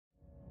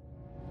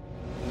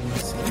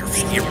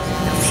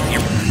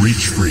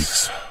Reach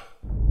Freaks.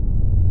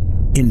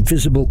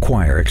 Invisible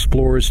Choir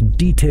explores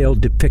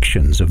detailed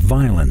depictions of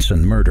violence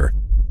and murder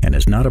and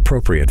is not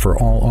appropriate for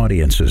all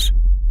audiences.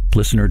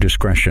 Listener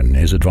discretion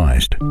is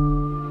advised.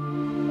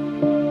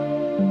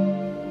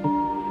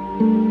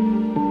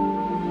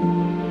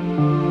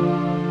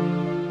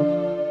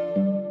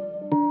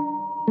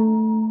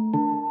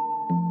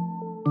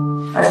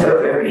 I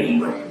felt very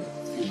angry.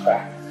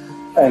 Okay.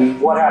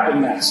 And what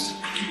happened next?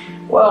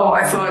 Well,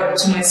 I thought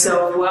to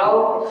myself,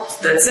 well,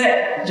 that's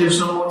it. There's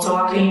no more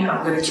talking.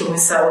 I'm going to kill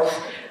myself.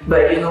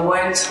 But you know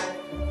what?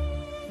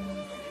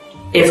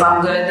 If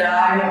I'm going to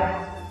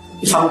die,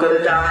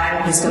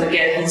 he's going to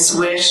get his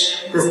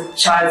wish. The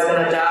child's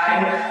going to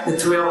die. The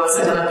three of us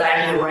are going to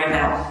die here right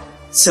now.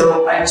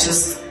 So I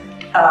just,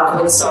 when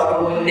I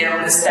started going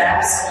down the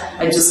steps,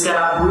 I just got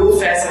up real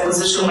fast. I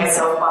positioned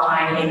myself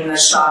behind him and I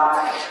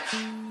shot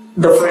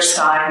the first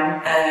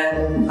time,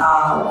 and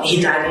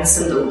he died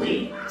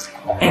instantly.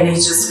 And he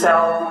just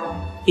fell,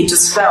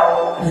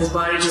 his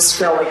body just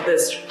fell like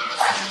this.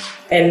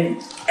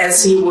 And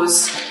as he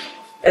was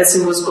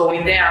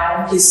going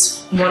down,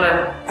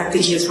 I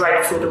think his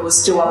right foot was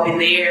still up in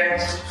the air.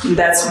 And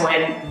that's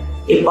when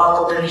it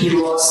buckled and he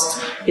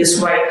lost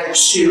his right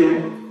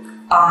shoe.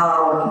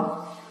 And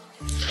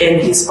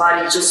his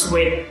body just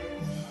went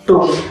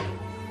boom.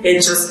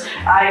 It just, in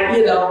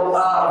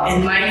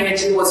my head,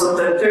 he was on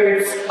the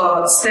third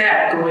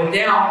step going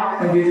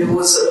down. Maybe he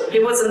was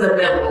in the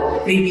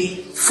middle,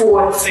 maybe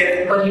fourth,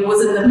 fifth, but he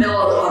was in the middle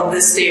of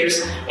the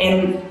stairs.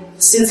 And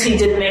since he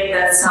didn't make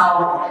that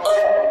sound,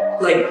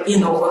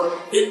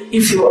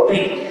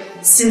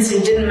 since he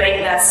didn't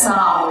make that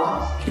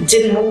sound, he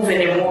didn't move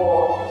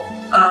anymore.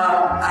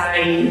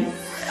 I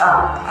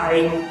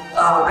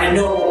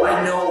know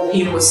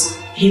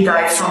he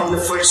died from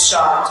the first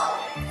shot.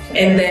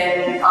 And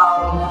then,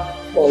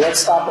 well, let's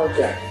stop right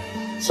there.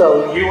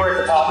 So you were at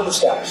the top of the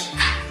steps,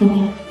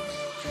 mm-hmm.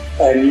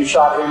 and you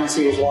shot him as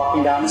he was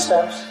walking down the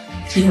steps?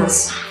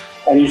 Yes.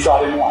 And you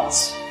shot him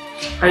once?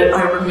 I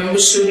remember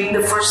shooting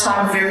the first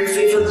time very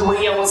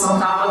vividly. I was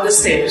on top of the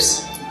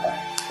stairs. Okay.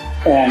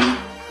 And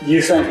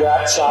you think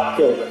that shot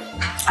killed him?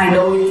 I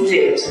know it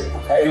did.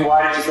 Okay, and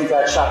why did you think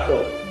that shot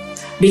killed him?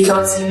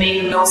 Because he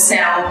made no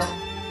sound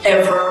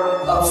ever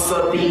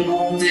of being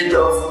wounded,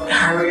 of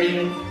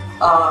hurting.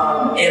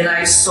 And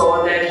I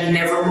saw that he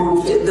never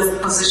moved. The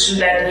position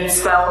that he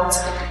felt,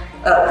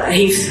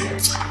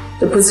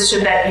 the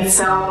position that he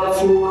fell on the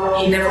floor,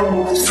 he never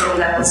moved from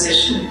that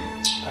position.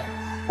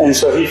 And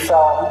so he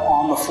fell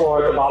on the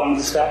floor at the bottom of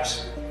the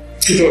steps?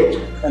 He did.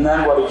 And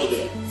then what did you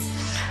do?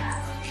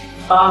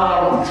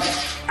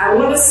 I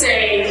want to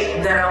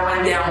say that I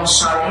went down and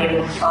shot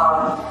him.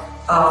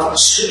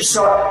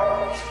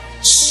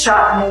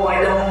 Shot more.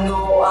 I don't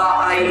know.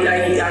 I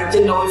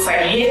didn't know if I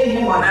hit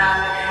him or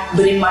not.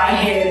 But in my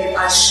head,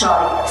 I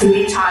shot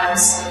 3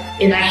 times,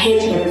 and I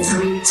hit him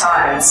 3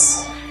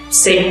 times,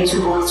 saying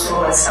 2 words for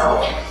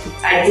myself.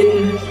 I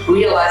didn't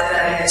realize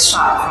that I had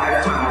shot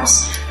 5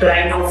 times, but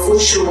I know for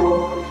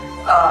sure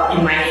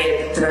in my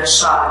head that I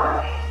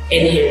shot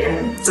and hit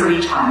him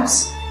 3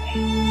 times.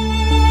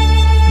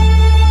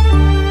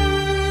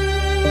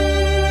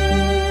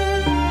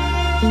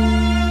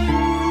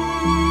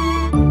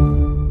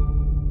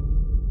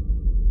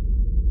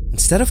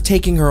 Instead of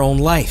taking her own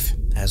life,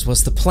 as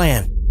was the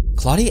plan,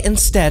 Claudia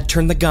instead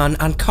turned the gun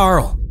on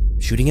Carl,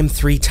 shooting him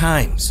 3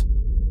 times.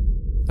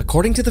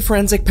 According to the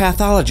forensic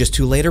pathologist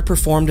who later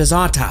performed his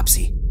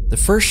autopsy, the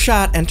first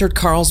shot entered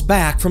Carl's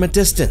back from a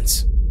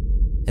distance.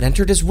 It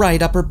entered his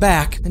right upper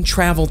back and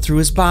traveled through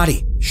his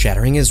body,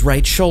 shattering his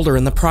right shoulder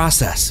in the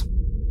process.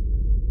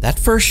 That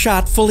first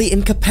shot fully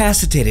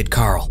incapacitated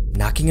Carl,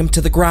 knocking him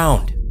to the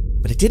ground,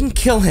 but it didn't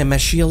kill him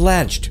as she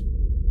alleged.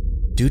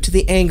 Due to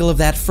the angle of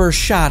that first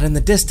shot and the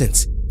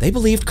distance, they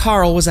believed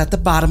Carl was at the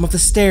bottom of the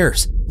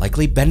stairs,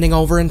 likely bending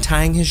over and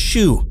tying his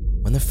shoe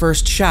when the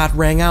first shot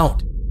rang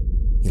out.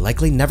 He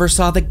likely never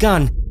saw the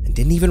gun and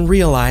didn't even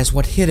realize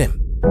what hit him.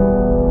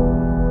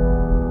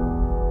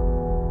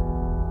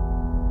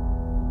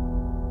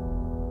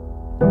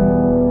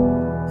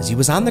 As he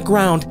was on the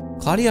ground,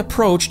 Claudia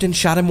approached and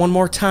shot him 1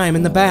 more time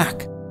in the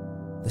back.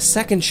 The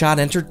second shot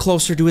entered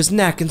closer to his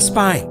neck and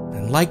spine,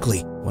 and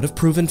likely would have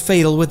proven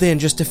fatal within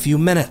just a few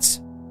minutes.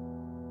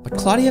 But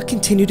Claudia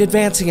continued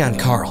advancing on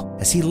Carl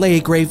as he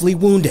lay gravely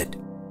wounded,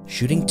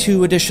 shooting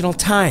 2 additional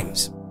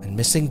times and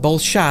missing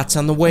both shots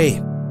on the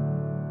way.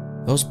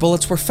 Those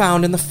bullets were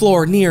found in the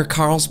floor near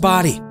Carl's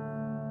body,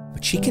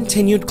 but she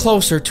continued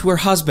closer to her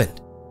husband,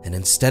 and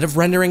instead of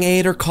rendering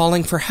aid or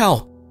calling for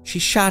help, she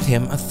shot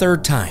him a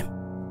 3rd time.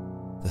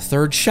 The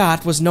 3rd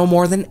shot was no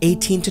more than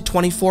 18 to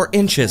 24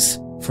 inches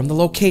from the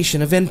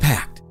location of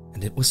impact,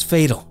 and it was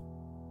fatal.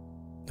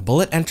 The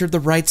bullet entered the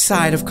right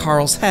side of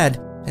Carl's head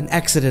and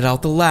exited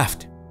out the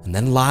left, and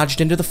then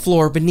lodged into the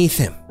floor beneath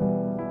him.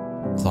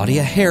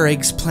 Claudia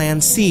Herrig's Plan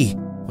C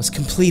was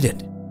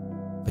completed,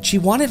 but she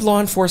wanted law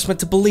enforcement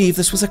to believe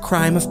this was a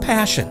crime of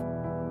passion,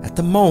 at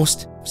the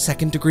most,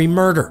 2nd-degree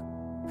murder.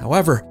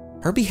 However,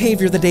 her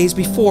behavior the days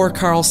before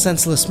Carl's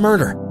senseless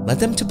murder led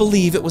them to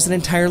believe it was an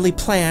entirely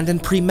planned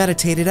and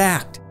premeditated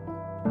act.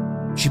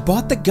 She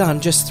bought the gun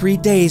just 3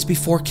 days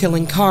before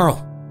killing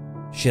Carl.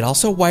 She had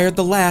also wired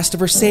the last of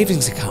her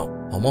savings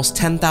account, almost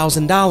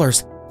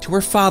 $10,000, to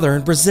her father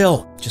in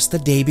Brazil just the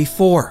day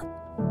before.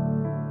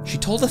 She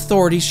told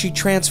authorities she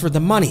transferred the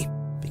money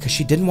because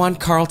she didn't want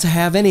Carl to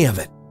have any of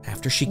it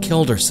after she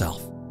killed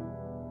herself.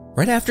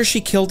 Right after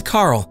she killed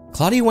Carl,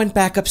 Claudia went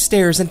back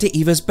upstairs into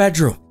Eva's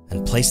bedroom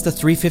and placed the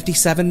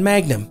 .357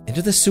 Magnum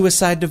into the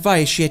suicide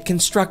device she had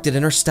constructed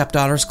in her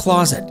stepdaughter's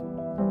closet.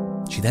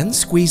 She then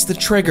squeezed the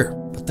trigger,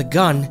 but the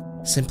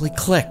gun simply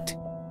clicked.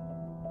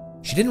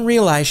 She didn't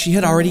realize she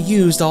had already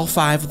used all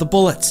 5 of the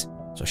bullets,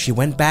 so she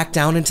went back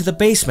down into the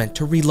basement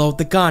to reload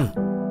the gun.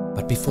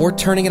 But before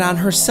turning it on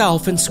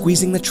herself and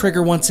squeezing the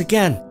trigger once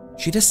again,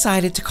 she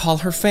decided to call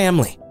her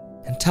family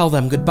and tell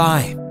them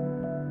goodbye.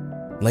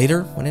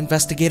 Later, when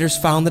investigators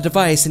found the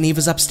device in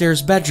Eva's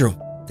upstairs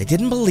bedroom, they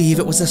didn't believe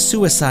it was a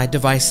suicide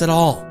device at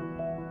all.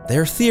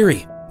 Their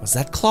theory was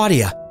that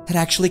Claudia had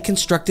actually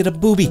constructed a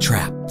booby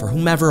trap for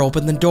whomever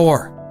opened the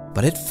door,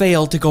 but it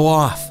failed to go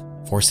off,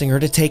 forcing her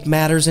to take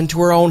matters into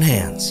her own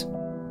hands.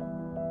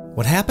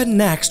 What happened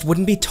next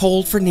wouldn't be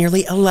told for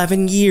nearly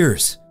 11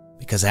 years,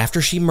 because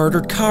after she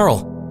murdered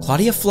Carl,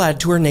 Claudia fled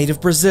to her native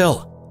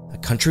Brazil, a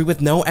country with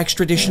no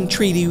extradition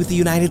treaty with the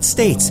United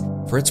States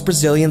for its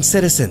Brazilian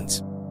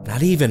citizens,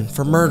 not even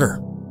for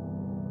murder.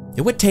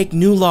 It would take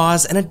new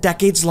laws and a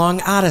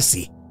decades-long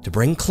odyssey to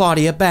bring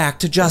Claudia back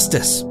to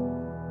justice.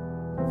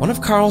 One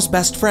of Carl's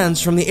best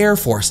friends from the Air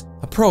Force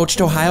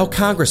approached Ohio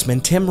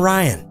Congressman Tim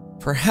Ryan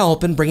for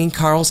help in bringing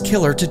Carl's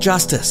killer to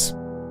justice.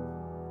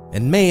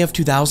 In May of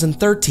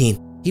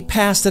 2013, he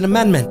passed an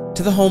amendment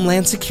to the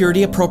Homeland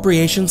Security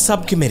Appropriations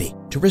Subcommittee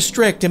to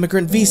restrict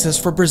immigrant visas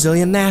for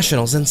Brazilian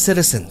nationals and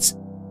citizens.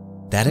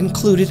 That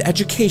included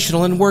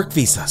educational and work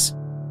visas.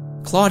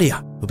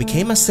 Claudia, who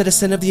became a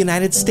citizen of the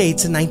United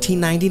States in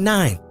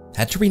 1999,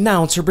 had to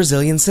renounce her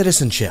Brazilian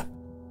citizenship.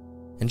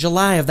 In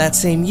July of that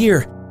same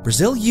year,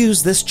 Brazil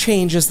used this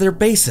change as their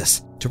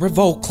basis to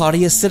revoke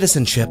Claudia's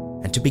citizenship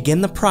and to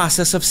begin the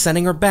process of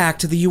sending her back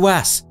to the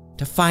U.S.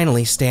 to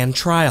finally stand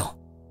trial.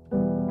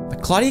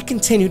 But Claudia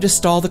continued to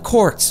stall the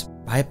courts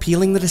by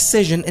appealing the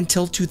decision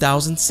until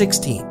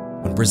 2016,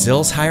 when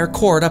Brazil's higher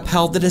court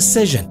upheld the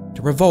decision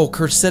to revoke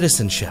her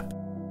citizenship.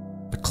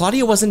 But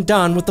Claudia wasn't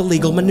done with the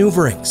legal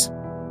maneuverings.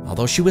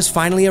 Although she was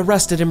finally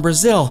arrested in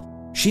Brazil,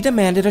 she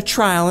demanded a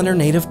trial in her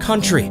native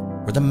country,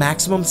 where the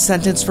maximum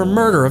sentence for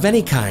murder of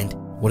any kind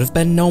would have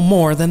been no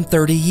more than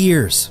 30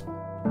 years.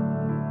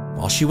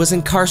 While she was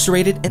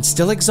incarcerated and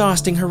still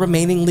exhausting her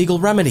remaining legal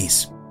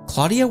remedies,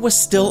 Claudia was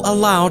still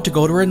allowed to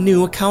go to her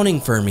new accounting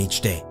firm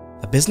each day,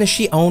 a business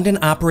she owned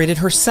and operated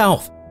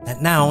herself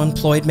that now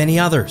employed many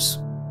others.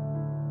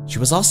 She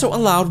was also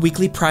allowed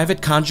weekly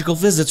private conjugal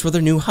visits with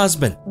her new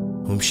husband,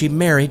 whom she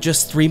married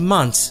just 3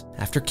 months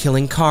after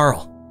killing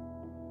Carl.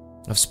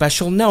 Of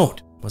special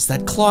note was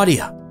that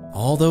Claudia,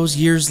 all those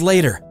years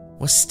later,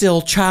 was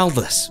still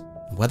childless.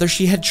 Whether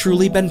she had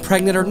truly been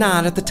pregnant or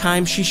not at the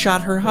time she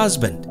shot her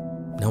husband,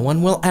 no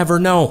one will ever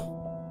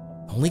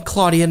know. Only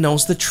Claudia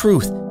knows the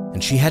truth,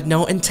 and she had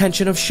no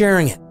intention of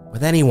sharing it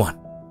with anyone.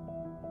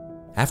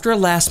 After a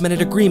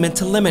last-minute agreement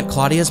to limit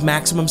Claudia's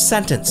maximum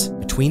sentence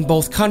between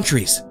both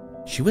countries,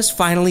 she was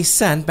finally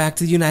sent back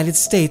to the United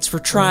States for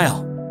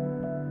trial.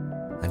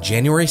 On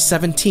January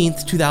 17,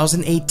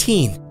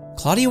 2018,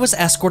 Claudia was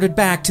escorted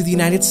back to the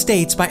United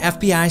States by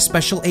FBI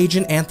Special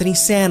Agent Anthony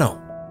Sano,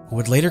 who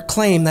would later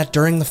claim that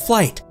during the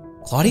flight,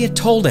 Claudia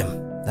told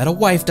him that a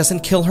wife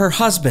doesn't kill her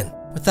husband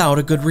without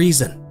a good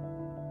reason.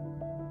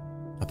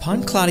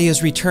 Upon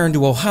Claudia's return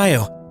to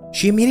Ohio,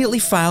 she immediately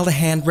filed a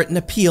handwritten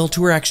appeal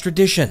to her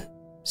extradition,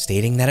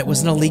 stating that it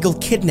was an illegal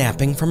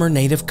kidnapping from her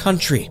native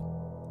country.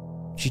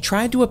 She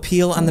tried to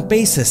appeal on the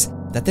basis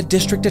that the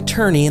district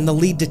attorney and the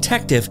lead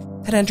detective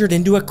had entered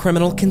into a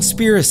criminal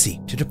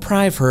conspiracy to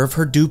deprive her of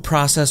her due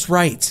process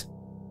rights.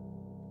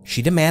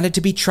 She demanded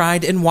to be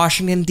tried in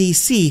Washington,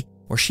 D.C.,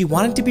 where she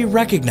wanted to be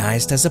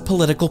recognized as a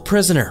political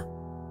prisoner.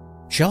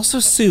 She also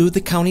sued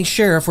the county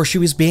sheriff where she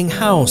was being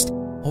housed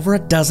over a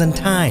dozen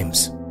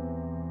times.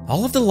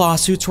 All of the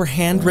lawsuits were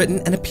handwritten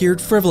and appeared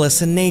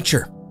frivolous in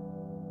nature.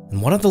 In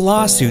one of the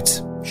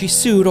lawsuits, she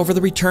sued over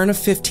the return of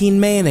 15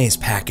 mayonnaise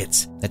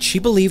packets that she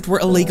believed were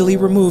illegally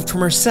removed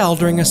from her cell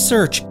during a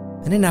search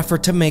in an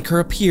effort to make her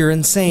appear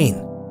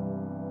insane.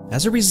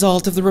 As a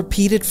result of the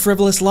repeated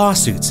frivolous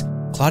lawsuits,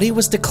 Claudia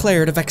was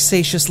declared a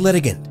vexatious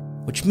litigant,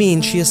 which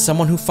means she is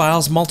someone who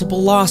files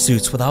multiple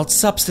lawsuits without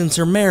substance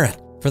or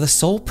merit for the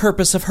sole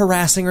purpose of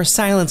harassing or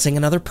silencing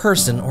another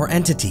person or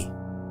entity.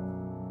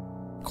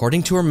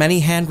 According to her many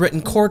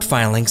handwritten court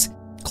filings,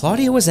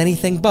 Claudia was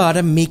anything but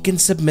a meek and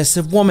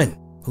submissive woman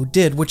who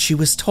did what she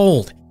was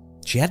told.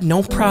 She had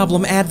no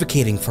problem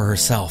advocating for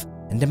herself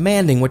and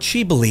demanding what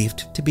she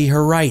believed to be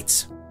her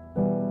rights.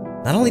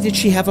 Not only did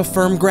she have a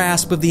firm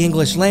grasp of the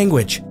English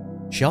language,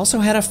 she also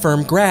had a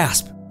firm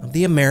grasp of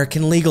the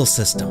American legal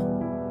system.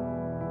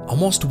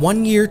 Almost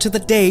 1 year to the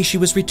day she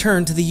was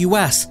returned to the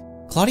U.S.,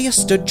 Claudia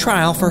stood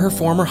trial for her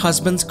former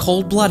husband's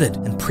cold-blooded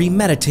and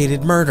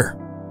premeditated murder.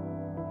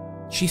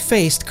 She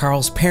faced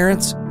Carl's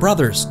parents,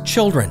 brothers,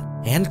 children,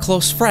 and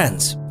close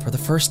friends for the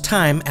first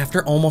time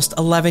after almost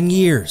 11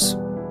 years.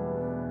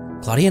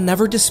 Claudia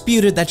never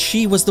disputed that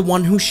she was the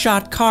one who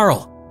shot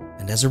Carl,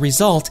 and as a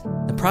result,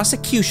 the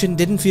prosecution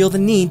didn't feel the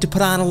need to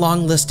put on a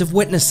long list of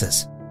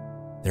witnesses.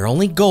 Their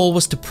only goal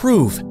was to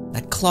prove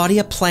that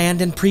Claudia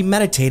planned and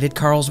premeditated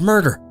Carl's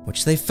murder,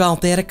 which they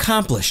felt they had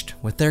accomplished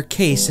with their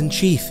case in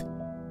chief.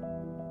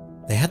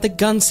 They had the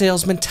gun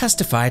salesman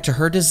testify to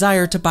her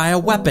desire to buy a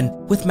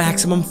weapon with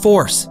maximum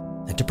force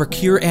and to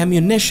procure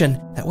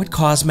ammunition that would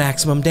cause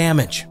maximum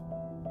damage.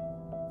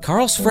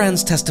 Carl's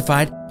friends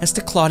testified as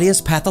to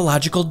Claudia's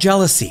pathological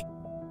jealousy.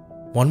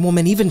 One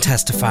woman even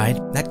testified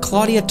that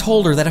Claudia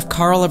told her that if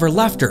Carl ever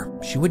left her,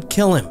 she would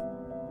kill him.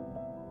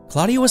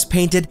 Claudia was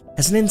painted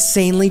as an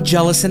insanely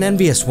jealous and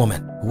envious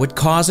woman who would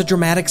cause a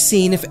dramatic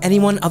scene if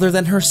anyone other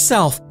than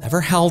herself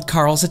ever held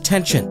Carl's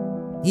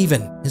attention,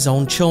 even his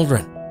own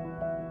children.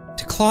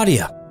 To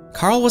Claudia,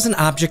 Carl was an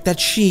object that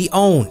she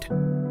owned.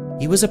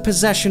 He was a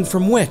possession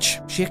from which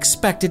she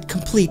expected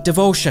complete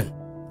devotion,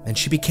 and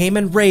she became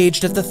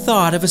enraged at the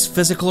thought of his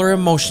physical or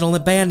emotional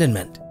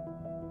abandonment.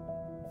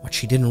 What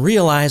she didn't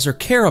realize or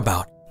care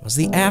about was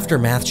the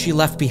aftermath she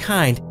left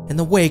behind in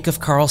the wake of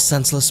Carl's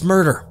senseless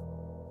murder.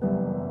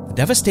 The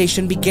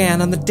devastation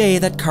began on the day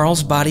that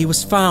Carl's body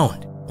was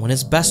found, when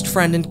his best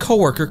friend and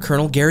coworker,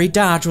 Colonel Gary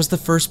Dodge, was the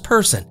first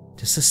person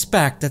to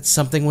suspect that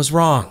something was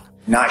wrong.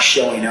 Not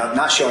showing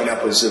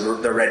up was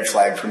the red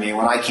flag for me.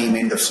 When I came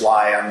in to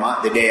fly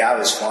on the day I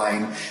was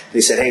flying,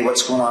 they said, "Hey,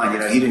 what's going on?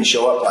 He didn't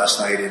show up last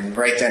night." And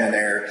right then and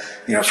there,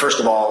 first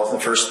of all, the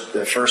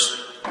first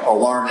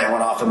alarm that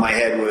went off in my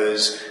head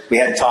was we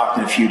hadn't talked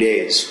in a few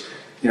days.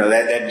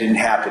 That didn't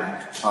happen.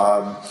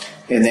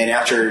 And then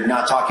after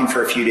not talking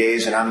for a few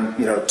days, and I'm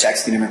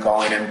texting him and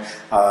calling him,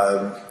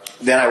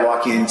 then I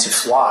walk in to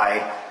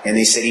fly. And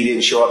they said he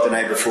didn't show up the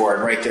night before.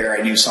 And right there,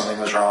 I knew something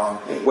was wrong.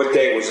 What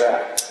day was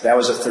that? That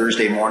was a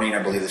Thursday morning.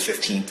 I believe the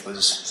 15th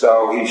was.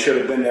 So he should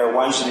have been there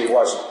Wednesday. He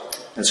wasn't.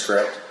 That's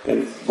correct.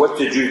 And what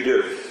did you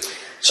do?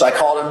 So I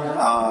called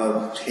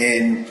him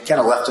and kind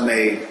of left him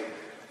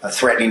a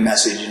threatening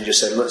message and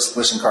just said,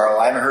 listen, Carl,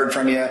 I haven't heard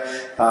from you.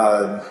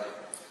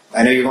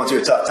 I know you're going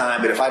through a tough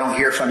time, but if I don't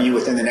hear from you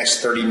within the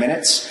next 30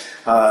 minutes,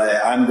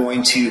 I'm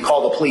going to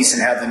call the police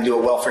and have them do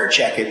a welfare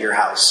check at your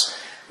house.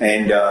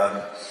 And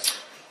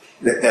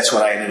that's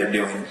what I ended up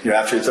doing.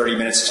 After 30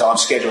 minutes, so I'm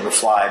scheduled to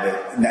fly,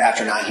 but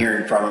after not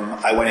hearing from him,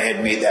 I went ahead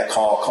and made that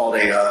call, called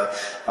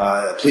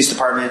a police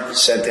department,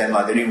 sent them,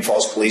 the Newton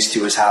Falls Police,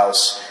 to his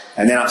house.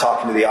 And then I'm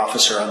talking to the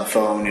officer on the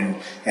phone,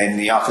 and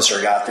the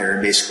officer got there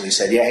and basically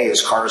said, yeah, hey,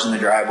 his car's in the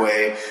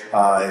driveway,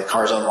 the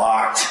car's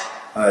unlocked,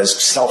 his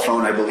cell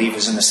phone, I believe,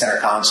 is in the center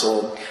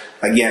console.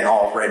 Again,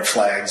 all red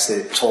flags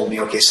that told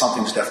me, okay,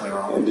 something's definitely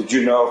wrong. And did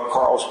you know if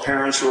Carl's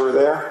parents were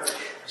there?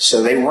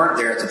 So they weren't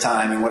there at the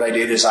time, and what I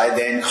did is I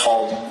then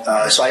called,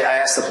 so I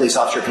asked the police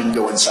officer if he can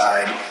go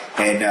inside,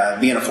 and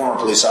being a former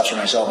police officer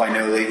myself, I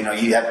know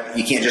that,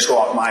 you can't just go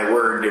off my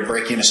word to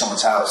break into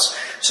someone's house.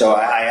 So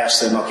I asked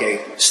them,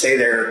 okay, stay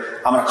there,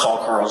 I'm going to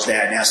call Carl's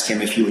dad and ask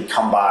him if he would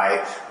come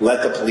by,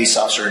 let the police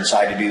officer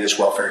inside to do this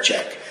welfare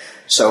check.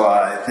 So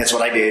that's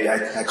what I did.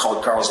 I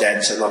called Carl's dad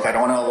and said, look, I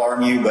don't want to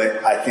alarm you,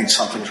 but I think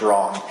something's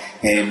wrong.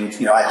 And,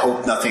 I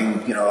hope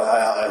nothing,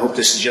 I hope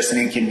this is just an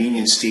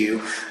inconvenience to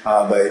you,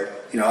 but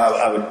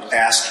I would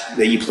ask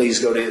that you please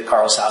go to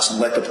Carl's house and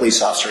let the police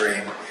officer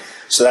in.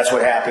 So that's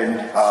what happened.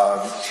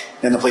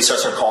 Then the police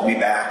officer called me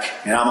back,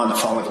 and I'm on the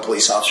phone with the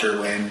police officer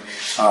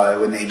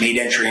when they made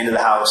entry into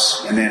the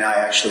house. And then I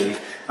actually,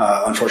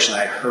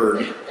 unfortunately, I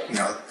heard,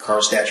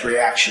 Carl's dad's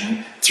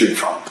reaction through the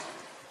phone.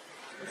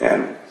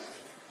 And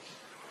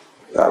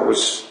that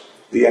was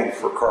the end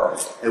for Carl.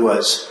 It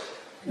was.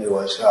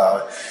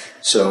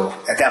 So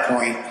at that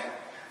point,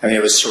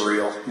 it was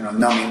surreal,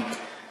 numbing.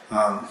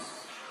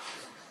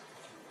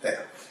 Yeah.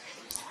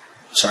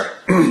 Sorry.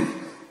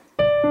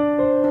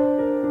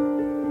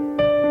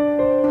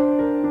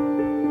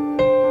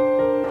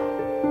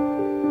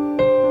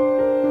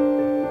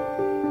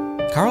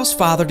 Carl's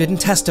father didn't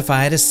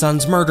testify at his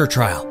son's murder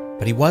trial,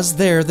 but he was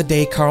there the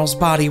day Carl's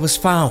body was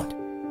found.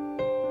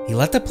 He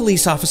let the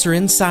police officer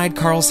inside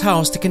Carl's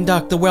house to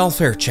conduct the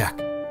welfare check.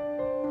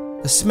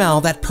 The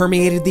smell that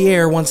permeated the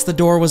air once the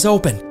door was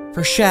open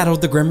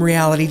foreshadowed the grim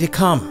reality to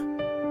come.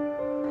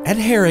 Ed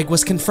Herrig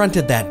was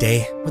confronted that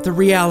day with the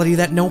reality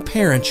that no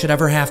parent should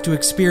ever have to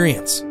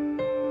experience.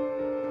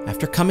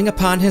 After coming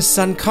upon his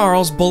son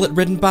Carl's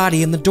bullet-ridden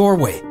body in the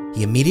doorway,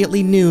 he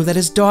immediately knew that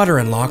his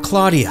daughter-in-law,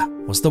 Claudia,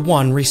 was the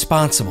one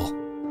responsible.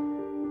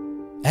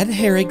 Ed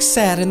Herrig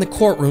sat in the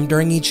courtroom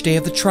during each day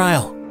of the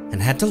trial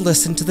and had to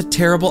listen to the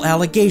terrible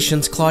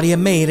allegations Claudia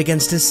made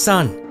against his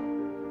son.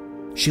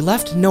 She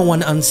left no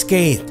one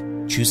unscathed,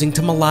 choosing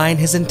to malign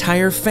his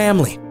entire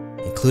family,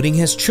 including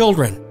his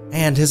children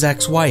and his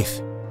ex-wife.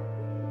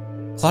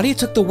 Claudia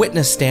took the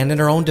witness stand in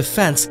her own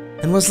defense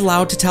and was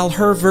allowed to tell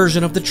her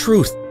version of the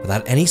truth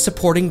without any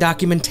supporting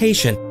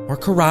documentation or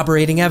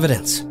corroborating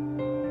evidence.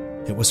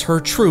 It was her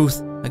truth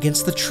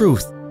against the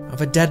truth of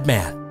a dead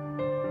man.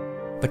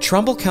 But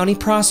Trumbull County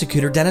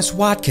Prosecutor Dennis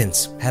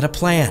Watkins had a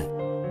plan.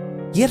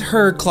 He had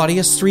heard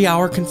Claudia's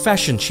 3-hour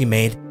confession she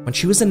made when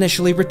she was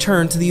initially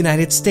returned to the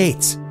United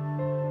States.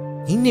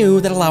 He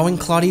knew that allowing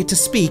Claudia to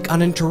speak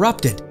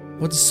uninterrupted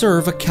would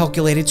serve a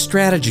calculated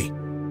strategy.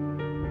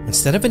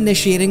 Instead of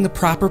initiating the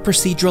proper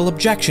procedural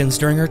objections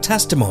during her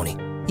testimony,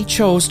 he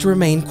chose to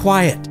remain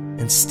quiet,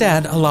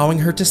 instead allowing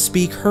her to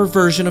speak her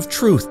version of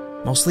truth,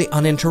 mostly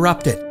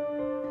uninterrupted.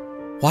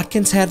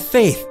 Watkins had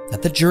faith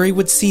that the jury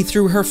would see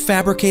through her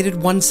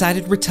fabricated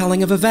one-sided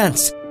retelling of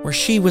events where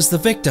she was the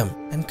victim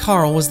and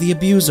Carl was the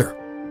abuser.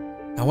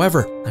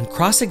 However, on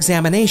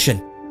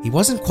cross-examination, he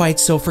wasn't quite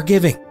so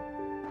forgiving.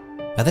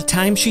 By the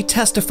time she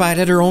testified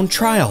at her own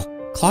trial,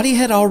 Claudia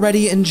had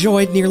already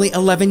enjoyed nearly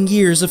 11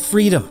 years of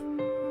freedom.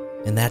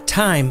 In that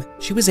time,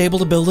 she was able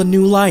to build a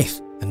new life,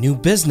 a new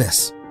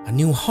business, a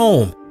new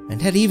home,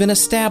 and had even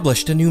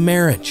established a new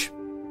marriage.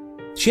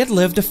 She had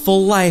lived a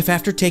full life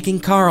after taking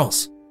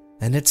Carl's,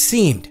 and it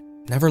seemed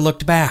never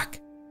looked back.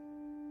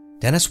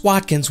 Dennis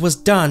Watkins was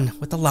done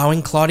with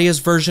allowing Claudia's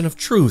version of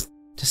truth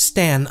to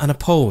stand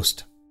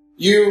unopposed.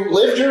 You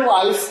lived your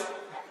life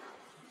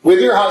with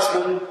your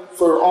husband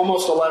for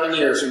almost 11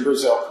 years in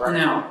Brazil, correct?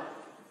 No,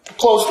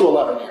 Close to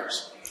 11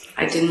 years.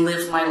 I didn't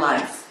live my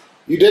life.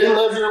 You didn't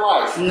live your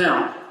life.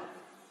 No,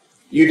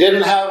 You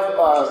didn't have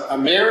a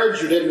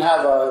marriage. You didn't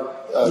have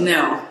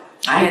no.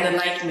 I had a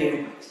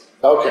nightmare.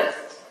 Okay.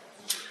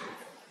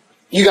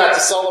 You got to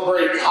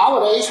celebrate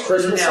holidays,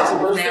 Christmas, No, and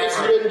birthdays.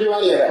 never. You didn't do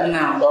any of that.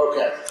 No.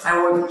 Okay.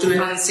 I worked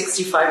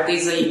 365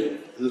 days a year.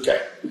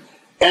 Okay.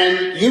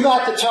 And you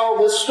got to tell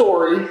this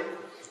story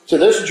to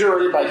this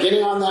jury by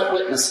getting on that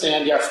witness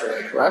stand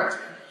yesterday, correct?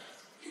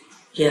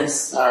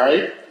 Yes. All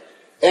right.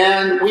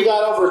 And we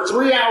got over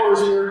 3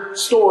 hours of your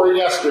story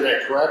yesterday,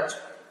 correct?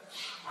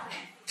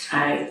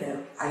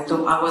 I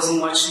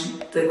wasn't watching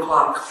the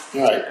clock.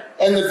 All right.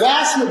 And the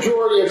vast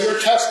majority of your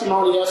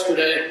testimony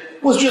yesterday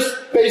was just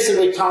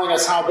basically telling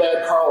us how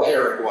bad Carl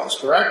Herrig was,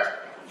 correct?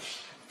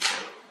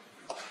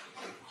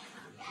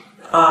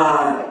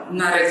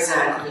 Not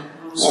exactly.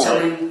 I was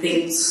telling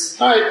things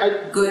All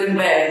right. good and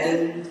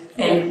bad,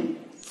 and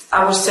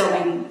I was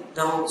telling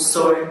the whole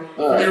story.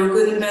 right. There were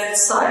good and bad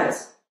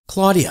sides.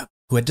 Claudia,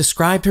 who had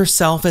described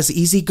herself as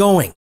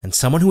easygoing and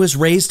someone who was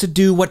raised to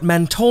do what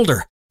men told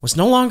her, was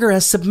no longer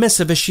as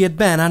submissive as she had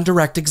been on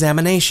direct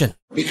examination.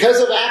 Because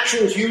of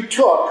actions you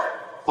took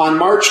on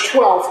March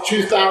 12,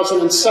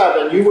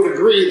 2007, you would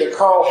agree that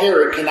Carl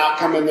Herrig cannot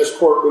come in this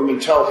courtroom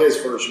and tell his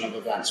version of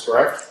events,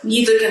 correct?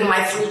 Neither can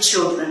my 3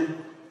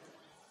 children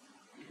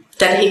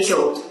that he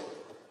killed.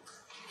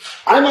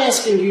 I'm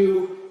asking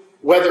you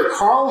whether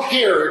Carl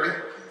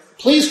Herrig,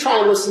 please try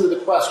and listen to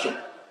the question.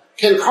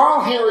 Can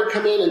Carl Herrig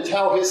come in and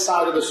tell his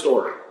side of the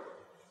story?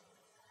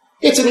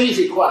 It's an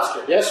easy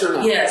question, yes or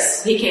no?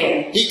 Yes, he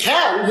can. He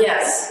can?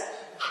 Yes.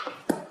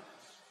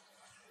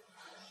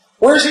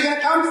 Where's he going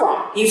to come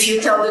from? If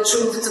you tell the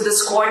truth to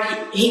this court,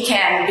 he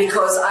can,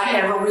 because I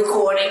have a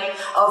recording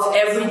of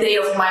every day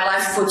of my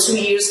life for 2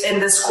 years,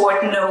 and this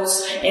court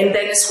knows, and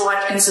Dennis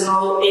Watkins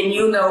and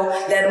you know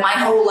that my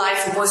whole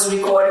life was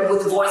recorded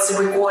with voice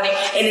recording,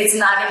 and it's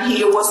not in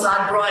here, was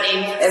not brought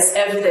in as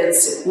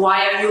evidence.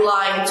 Why are you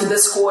lying to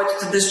this court,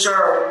 to this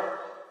juror,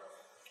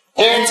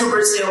 and to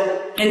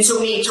Brazil, and to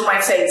me, to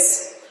my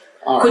face?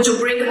 Right. Could you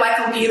bring my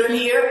computer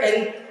here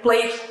and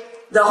play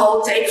the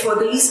whole tape for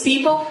these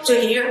people to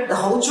hear the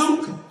whole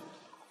truth?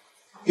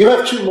 You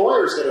have 2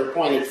 lawyers that are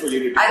appointed for you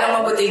to do I don't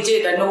know what they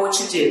did. I know what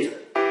you did.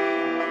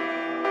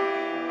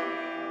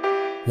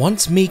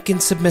 Once meek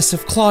and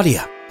submissive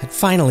Claudia had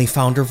finally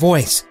found her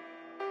voice.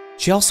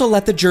 She also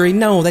let the jury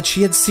know that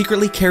she had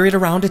secretly carried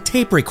around a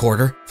tape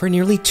recorder for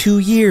nearly 2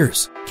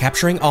 years,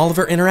 capturing all of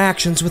her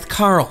interactions with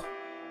Carl.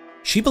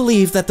 She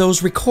believed that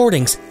those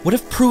recordings would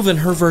have proven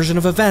her version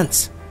of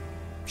events.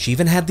 She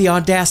even had the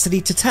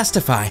audacity to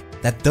testify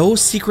that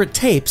those secret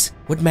tapes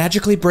would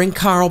magically bring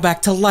Carl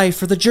back to life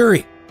for the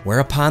jury,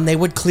 whereupon they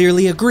would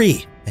clearly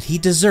agree that he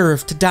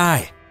deserved to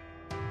die.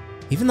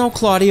 Even though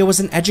Claudia was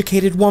an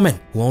educated woman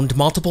who owned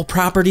multiple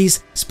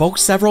properties, spoke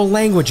several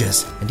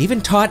languages, and even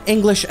taught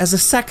English as a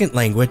second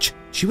language,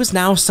 she was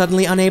now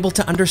suddenly unable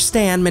to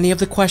understand many of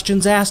the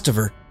questions asked of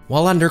her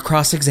while under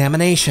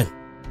cross-examination.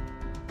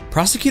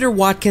 Prosecutor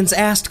Watkins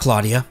asked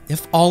Claudia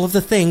if all of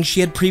the things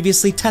she had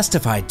previously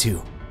testified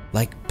to,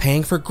 like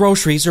paying for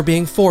groceries or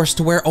being forced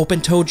to wear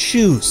open-toed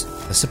shoes,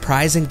 the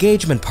surprise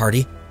engagement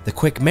party, the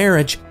quick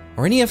marriage,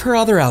 or any of her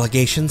other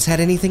allegations had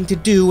anything to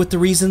do with the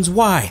reasons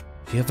why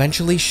she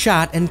eventually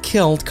shot and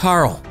killed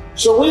Carl.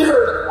 So we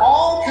heard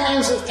all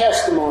kinds of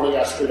testimony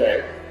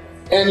yesterday,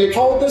 and you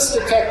told this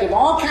detective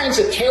all kinds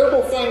of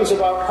terrible things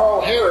about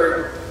Carl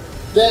Herrig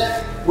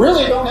that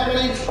really don't have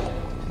any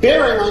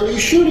bearing on you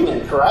shooting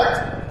him,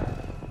 correct?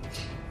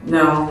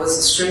 No, it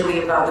was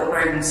strictly about the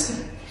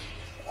pregnancy.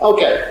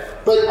 Okay,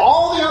 but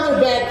all the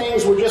other bad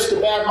things were just to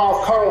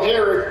badmouth Carl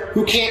Herrig,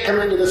 who can't come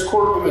into this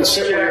courtroom and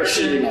sit where you're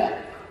sitting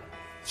at.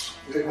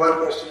 Take one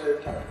question at a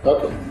time.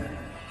 Okay.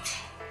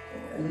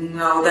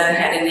 No, that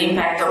had an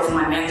impact on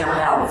my mental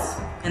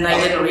health, and I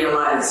didn't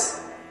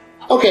realize.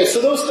 Okay,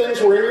 so those things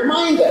were in your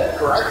mind then,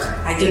 correct?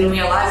 I didn't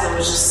realize I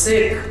was just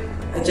sick.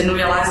 I didn't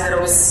realize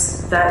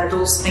that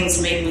those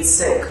things made me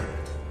sick.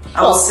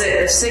 I was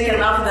sick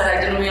enough that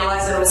I didn't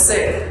realize that I was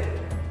sick.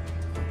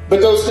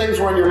 But those things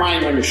were in your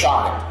mind when you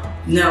shot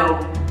him? No.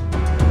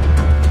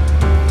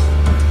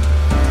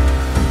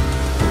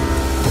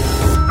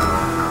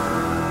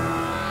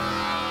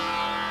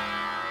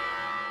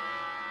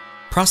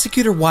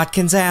 Prosecutor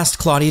Watkins asked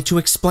Claudia to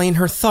explain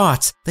her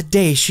thoughts the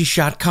day she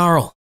shot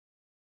Carl.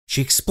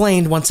 She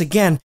explained once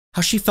again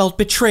how she felt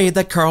betrayed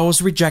that Carl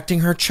was rejecting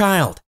her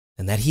child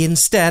and that he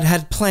instead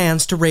had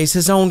plans to raise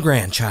his own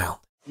grandchild.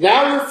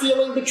 Now you're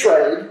feeling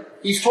betrayed.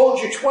 He's told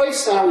you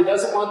twice now he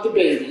doesn't want the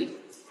baby.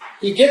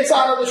 He gets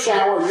out of the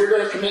shower and you're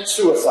going to commit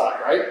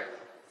suicide, right?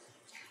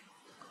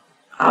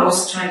 I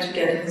was trying to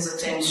get his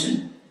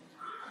attention.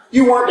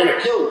 You weren't going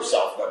to kill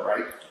yourself though,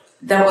 right?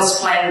 That was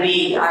plan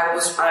B.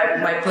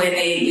 My plan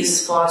A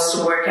is for us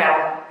to work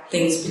out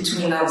things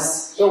between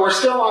us. So we're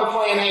still on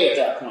plan A at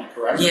that point,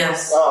 correct?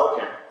 Yes. Oh,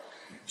 okay.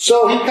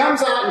 So he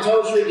comes out and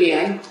tells you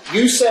again,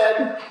 you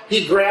said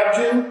he grabbed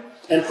you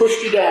and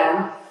pushed you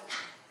down,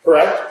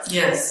 correct?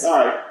 Yes.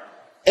 All right.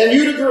 And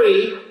you'd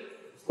agree,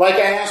 like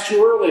I asked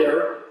you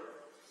earlier,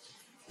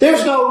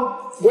 there's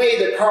no way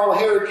that Carl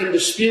Herod can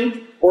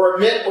dispute or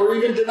admit or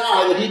even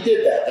deny that he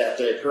did that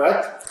day,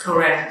 correct?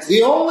 Correct.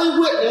 The only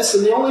witness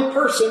and the only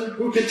person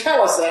who can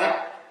tell us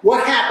that,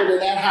 what happened in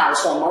that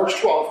house on March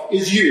 12th,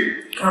 is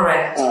you.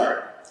 Correct. All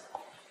right.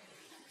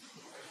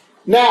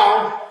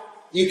 Now,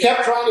 you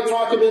kept trying to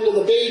talk him into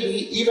the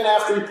baby even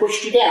after he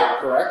pushed you down,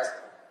 correct?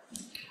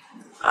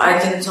 I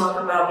didn't talk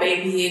about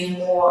baby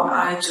anymore.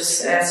 I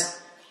just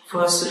asked for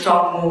us to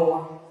talk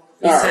more.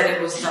 He said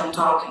he was done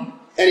talking.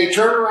 And he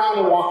turned around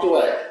and walked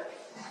away.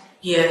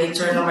 Yeah, he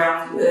turned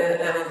around.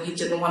 He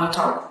didn't want to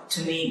talk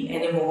to me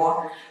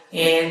anymore.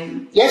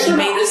 And yes he or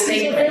made no? a These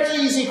statement. are very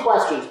easy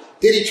questions.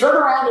 Did he turn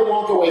around and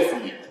walk away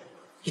from you?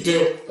 He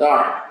did. All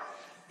right.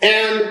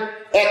 And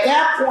at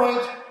that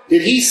point,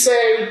 did he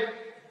say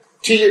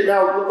to you,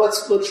 now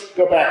let's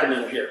go back a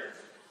minute here.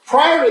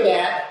 Prior to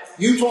that,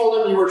 you told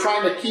him you were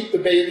trying to keep the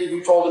baby.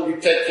 You told him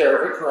you'd take care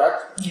of it,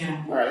 correct?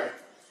 Yeah. All right.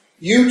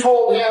 You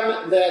told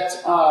him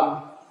that,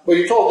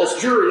 you told this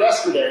jury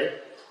yesterday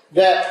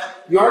that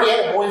you already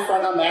had a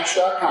boyfriend on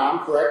Match.com,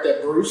 correct,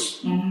 that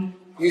Bruce? Mm-hmm.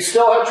 You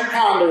still had your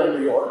condo in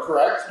New York,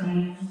 correct?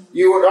 Mm-hmm.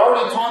 You had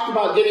already talked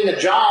about getting a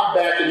job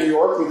back in New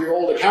York with your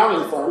old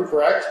accounting firm,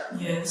 correct?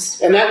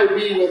 Yes. And that would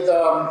be with,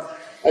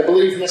 I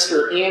believe,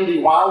 Mr. Andy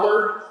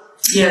Wilder?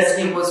 Yes,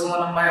 he was one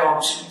of my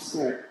options.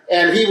 Right.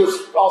 And he was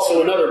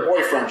also another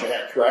boyfriend you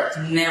had, correct?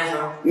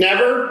 Never.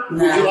 Never?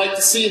 No. Would you like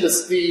to see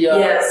this?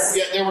 Yes.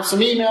 Yeah, there were some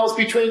emails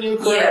between you,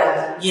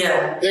 correct?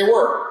 Yeah. There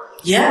were?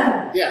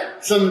 Yeah. Yeah.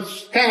 Some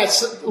kind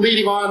of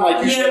leading on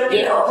like you should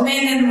get.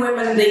 Men and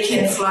women, they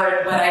can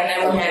flirt, but I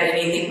never had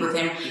anything with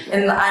him.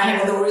 And I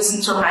have no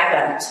reason to hide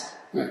that.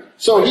 Right.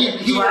 So he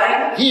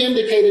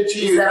indicated to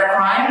you. Is that a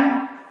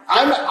crime?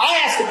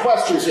 I asked the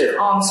questions here.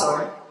 Oh, I'm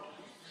sorry.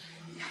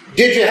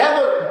 Did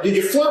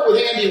you flirt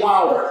with Andy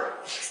Wilder?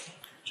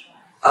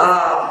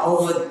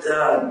 Over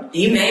the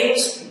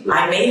emails,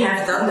 I may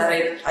have done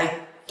that. I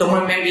don't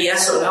remember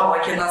yes or no. I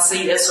cannot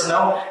say yes or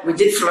no. We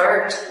did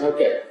flirt.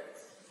 Okay.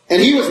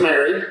 And he was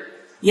married?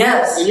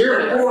 Yes. And you're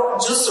married? Or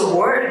just the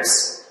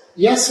words.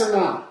 Yes or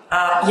no?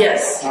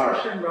 Yes. All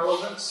right.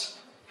 Relevance?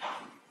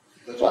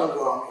 That's Well, what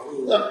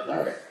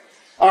all right.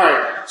 All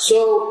right.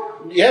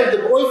 So you have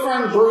the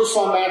boyfriend Bruce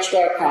on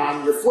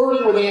Match.com. You're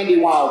flirting with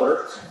Andy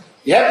Wilder.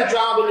 You have the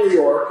job in New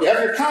York. You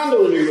have your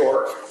condo in New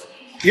York.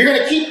 You're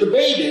going to keep the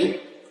baby,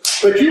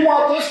 but you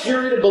want this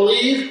jury to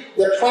believe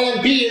that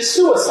Plan B is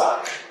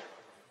suicide.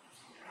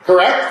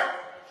 Correct?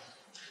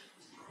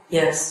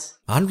 Yes.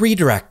 On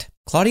redirect,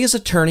 Claudia's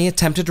attorney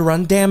attempted to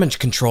run damage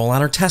control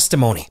on her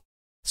testimony.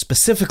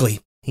 Specifically,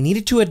 he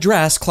needed to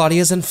address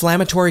Claudia's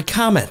inflammatory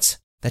comments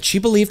that she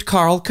believed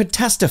Carl could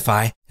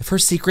testify if her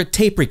secret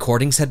tape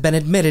recordings had been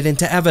admitted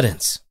into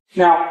evidence.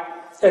 Now,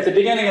 at the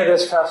beginning of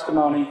this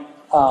testimony,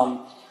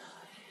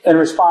 in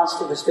response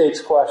to the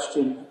state's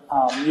question,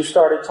 you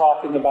started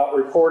talking about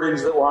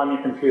recordings that were on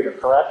your computer,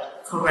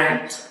 correct?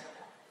 Correct.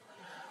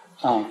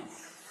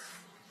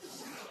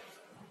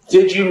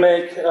 Did you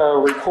make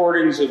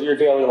recordings of your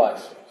daily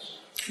life?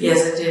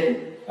 Yes, I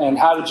did. And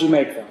how did you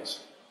make those?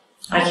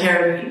 I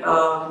carry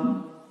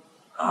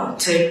a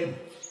tape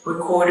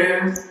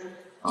recorder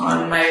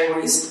on my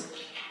waist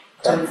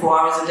 24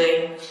 hours a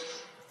day.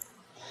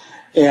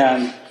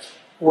 And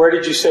where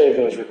did you save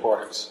those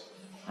recordings?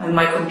 On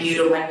my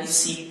computer, my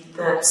PC,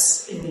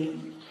 that's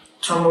in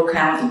Trumbull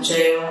County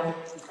Jail.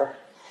 Okay.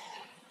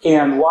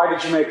 And why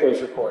did you make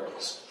those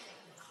recordings?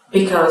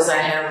 Because I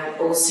have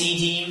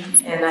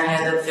OCD and I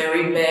had a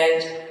very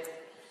bad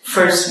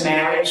first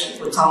marriage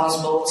with Thomas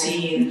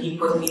Bolte, and he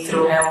put me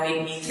through hell,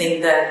 made me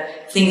think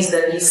that things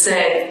that he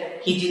said,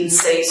 he didn't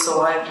say,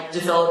 so I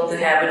developed the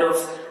habit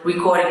of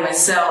recording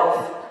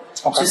myself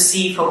to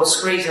see if I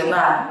was crazy or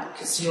not,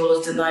 because he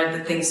always denied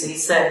the things that he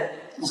said.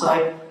 So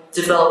I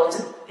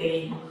developed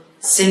a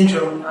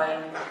syndrome,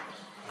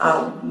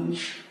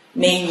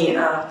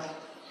 mania,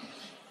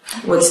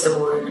 what's the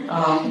word?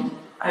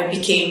 I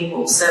became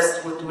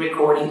obsessed with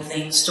recording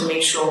things to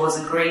make sure I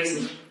wasn't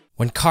crazy.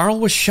 When Carl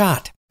was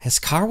shot, his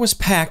car was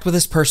packed with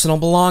his personal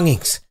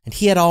belongings, and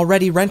he had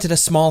already rented a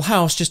small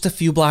house just a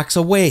few blocks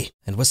away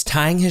and was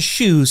tying his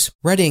shoes,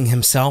 readying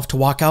himself to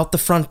walk out the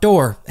front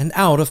door and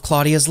out of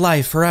Claudia's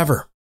life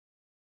forever.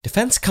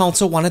 Defense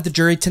counsel wanted the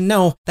jury to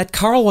know that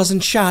Carl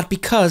wasn't shot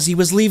because he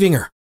was leaving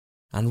her.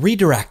 On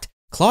redirect,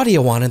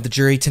 Claudia wanted the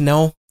jury to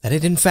know that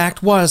it in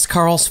fact was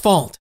Carl's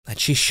fault, that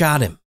she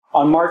shot him.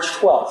 On March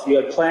 12th, you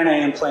had Plan A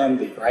and Plan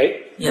B,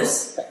 right?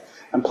 Yes,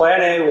 And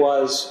Plan A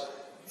was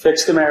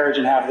fix the marriage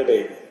and have the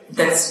baby.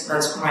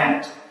 that's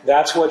correct.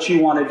 That's what you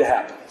wanted to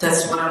happen.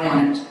 That's what I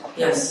wanted,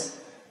 yes.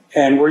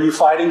 And were you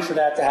fighting for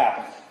that to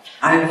happen?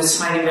 I was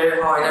fighting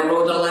very hard. I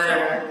wrote a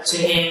letter to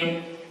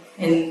him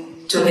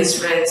and to his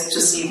friends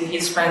to see if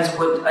his friends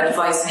would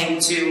advise him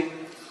to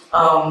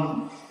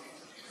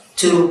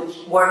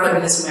work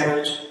on his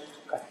marriage.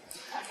 Okay.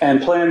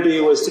 And Plan B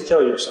was to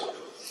kill yourself.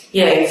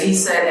 Yeah, if he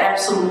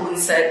absolutely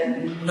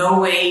said, no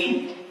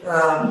way,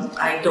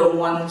 I don't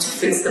want to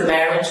fix the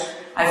marriage,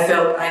 I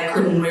felt I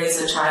couldn't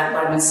raise a child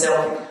by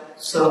myself,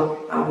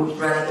 so I would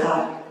rather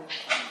die.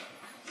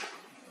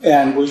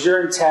 And was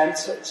your intent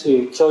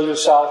to kill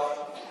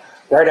yourself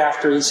right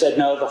after he said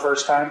no the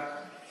first time?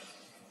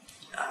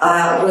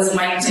 It was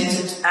my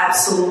intention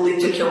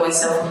absolutely to kill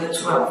myself on the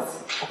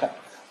 12th. Okay.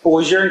 But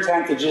was your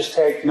intent to just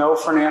take no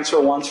for an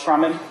answer once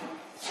from him?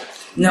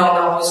 No,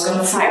 I was going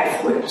to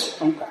fight for it.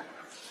 Okay.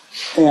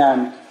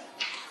 And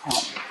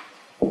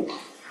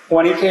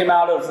when he came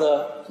out of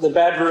the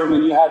bedroom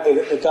and you had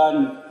the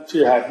gun to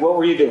your head, what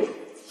were you doing?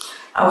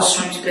 I was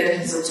trying to get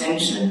his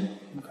attention.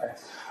 Okay.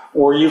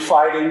 Were you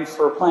fighting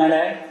for Plan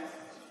A?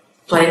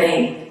 Plan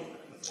A.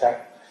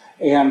 Okay.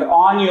 And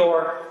on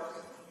your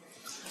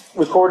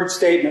recorded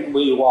statement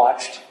we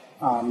watched,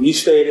 you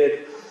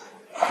stated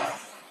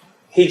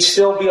he'd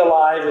still be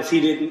alive if he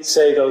didn't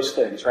say those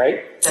things,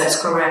 right?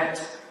 That's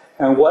correct.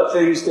 And what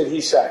things did he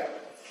say?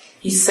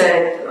 He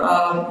said,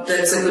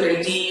 that's a good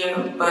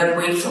idea, but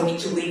wait for me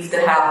to leave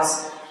the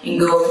house and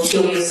go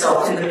kill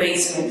yourself in the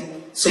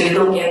basement so you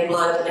don't get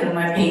blood in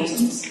my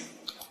paintings.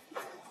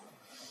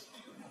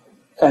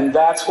 And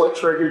that's what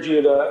triggered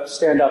you to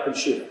stand up and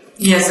shoot.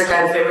 Yes, I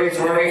got very,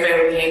 very,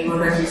 very angry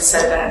when he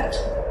said that.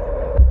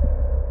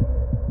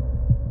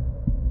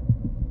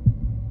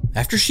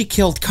 After she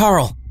killed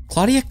Carl,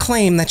 Claudia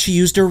claimed that she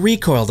used her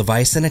recoil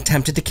device and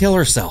attempted to kill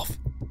herself.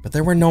 But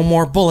there were no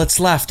more bullets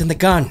left in the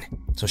gun,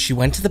 so she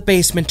went to the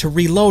basement to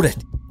reload it,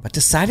 but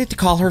decided to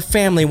call her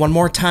family one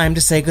more time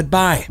to say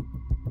goodbye.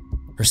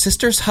 Her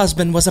sister's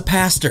husband was a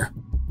pastor.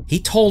 He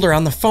told her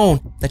on the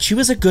phone that she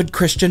was a good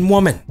Christian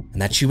woman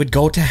and that she would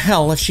go to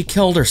hell if she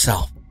killed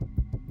herself.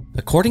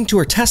 According to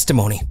her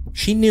testimony,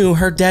 she knew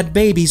her dead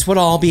babies would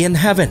all be in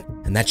heaven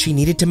and that she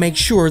needed to make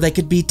sure they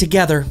could be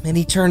together in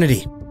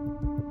eternity.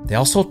 They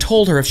also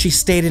told her if she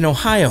stayed in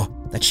Ohio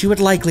that she would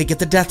likely get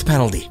the death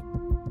penalty.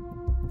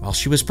 While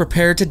she was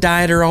prepared to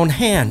die at her own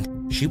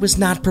hand, she was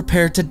not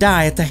prepared to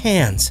die at the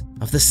hands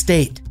of the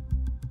state.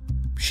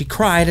 She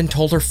cried and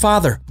told her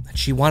father that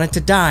she wanted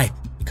to die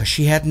because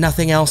she had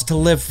nothing else to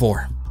live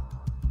for.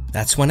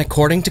 That's when,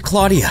 according to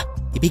Claudia,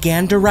 he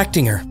began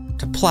directing her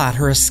to plot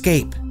her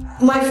escape.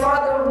 My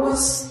father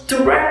was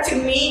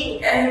directing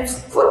me, and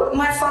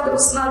my father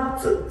was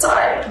not the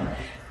type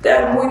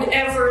that would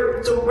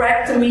ever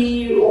direct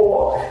me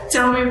or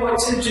tell me what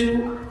to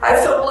do. I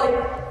felt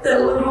like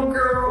that little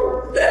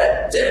girl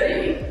that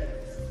Daddy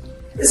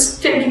is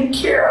taking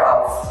care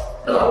of.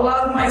 I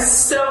allowed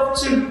myself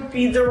to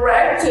be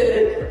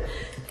directed,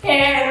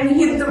 and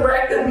he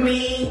directed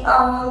me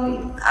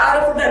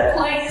out of that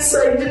place.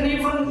 I didn't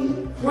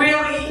even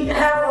really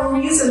have a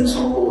reason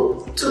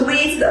to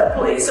leave that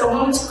place. I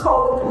wanted to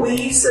call the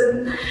police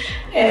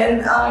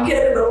and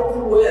get it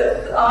over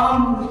with.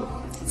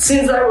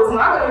 Since I was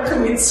not going to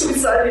commit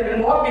suicide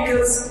anymore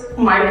because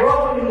my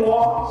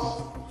brother-in-law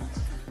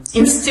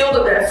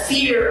instilled that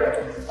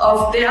fear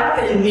of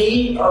death in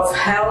me, of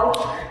hell,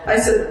 I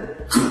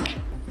said,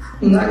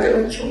 I'm not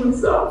going to kill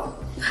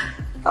myself.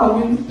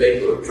 I'm in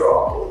bigger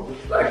trouble.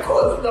 I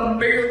caused them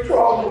bigger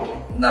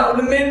trouble. Now,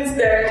 the minute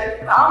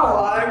that I'm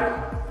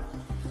alive,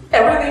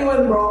 everything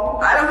went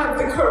wrong. I don't have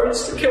the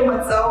courage to kill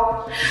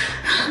myself.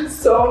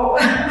 So,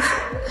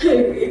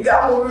 it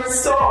got worse.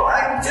 So,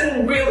 I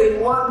didn't really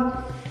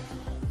want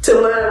to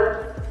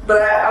live.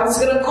 But I was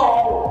going to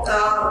call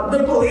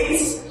the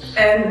police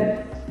and,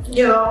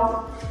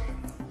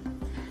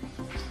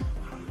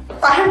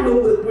 I have no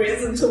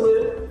reason to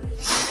live.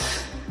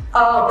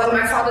 But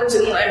my father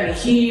didn't let me.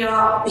 He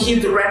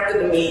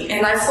directed me,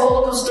 and I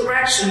followed those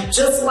directions,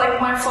 just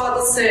like my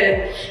father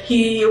said.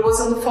 He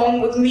was on the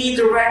phone with me,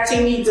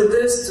 directing me to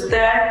this, to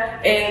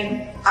that,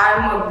 and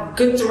I'm a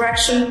good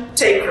direction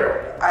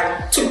taker.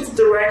 I took the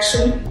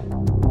direction.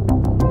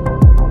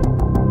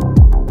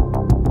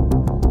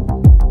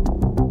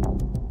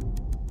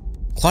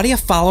 Claudia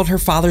followed her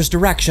father's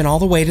direction all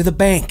the way to the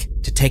bank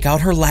to take out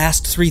her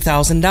last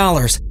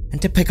 $3,000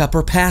 and to pick up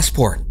her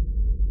passport.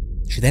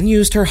 She then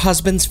used her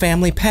husband's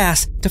family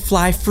pass to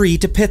fly free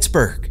to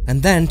Pittsburgh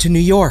and then to New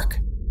York.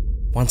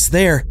 Once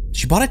there,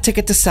 she bought a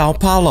ticket to Sao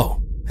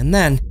Paulo and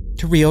then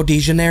to Rio de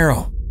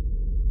Janeiro.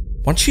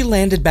 Once she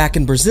landed back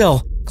in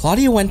Brazil,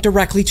 Claudia went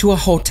directly to a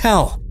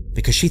hotel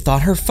because she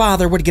thought her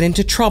father would get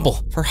into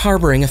trouble for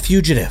harboring a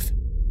fugitive.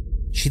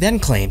 She then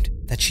claimed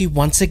that she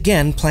once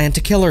again planned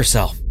to kill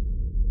herself.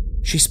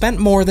 She spent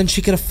more than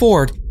she could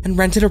afford and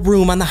rented a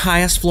room on the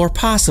highest floor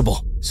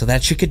possible so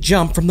that she could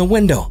jump from the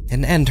window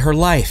and end her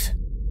life.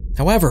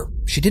 However,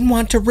 she didn't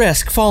want to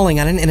risk falling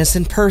on an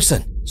innocent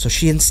person, so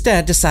she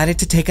instead decided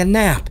to take a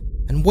nap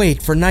and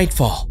wait for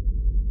nightfall.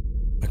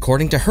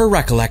 According to her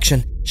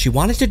recollection, she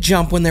wanted to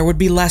jump when there would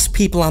be less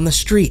people on the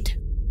street.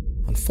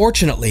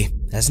 Unfortunately,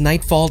 as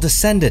nightfall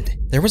descended,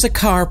 there was a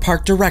car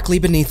parked directly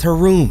beneath her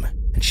room,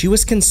 and she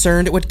was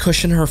concerned it would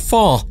cushion her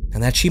fall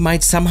and that she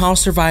might somehow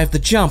survive the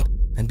jump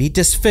and be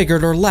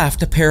disfigured or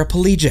left a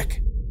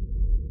paraplegic.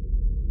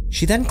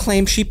 She then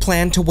claimed she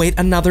planned to wait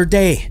another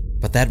day,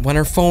 but that when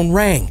her phone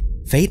rang,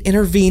 fate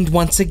intervened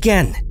once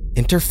again,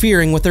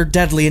 interfering with her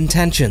deadly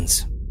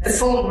intentions. The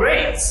phone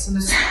rings, and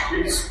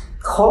he's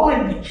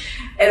calling me.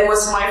 And it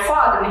was my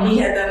father, and he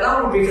had that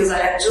number because I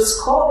had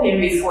just called him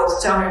before to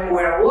tell him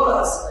where I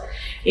was.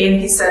 And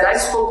he said, I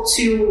spoke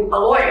to a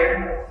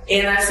lawyer,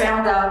 and I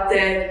found out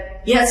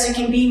that, yes, you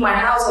can be in my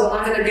house, I'm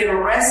not going to get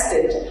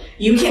arrested.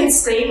 You can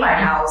stay in my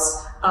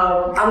house.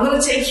 I'm going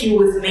to take you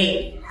with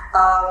me.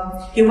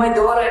 You're my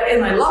daughter,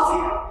 and I love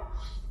you.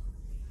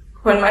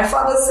 When my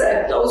father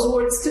said those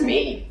words to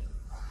me,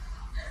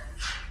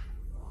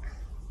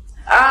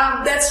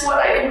 that's what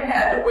I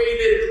had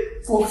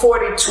waited for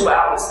 42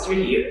 hours to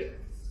hear.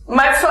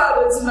 My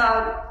father's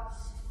not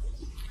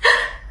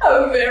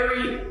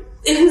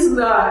he's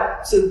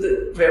not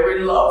a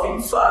very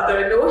loving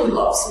father. I know he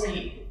loves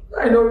me.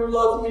 I know you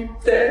love me,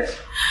 Dad.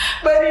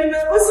 But he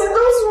never said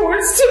those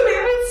words to me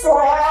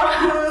before.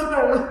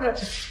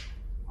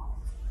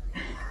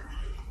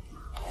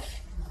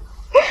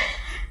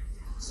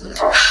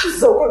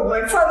 So when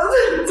my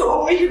father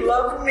told me he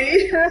loved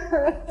me,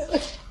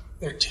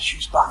 There are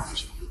tissues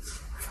behind you.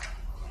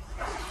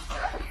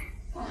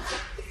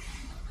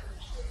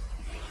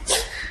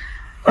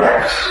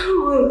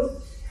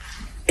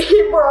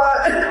 he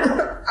brought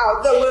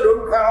out the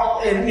little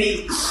girl in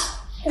me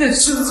that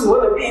just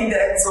want to be in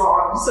Dad's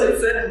arms. So I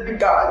said,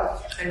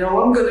 God, I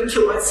know I'm going to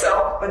kill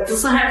myself, but it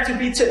doesn't have to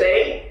be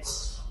today.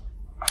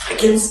 I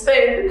can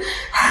spend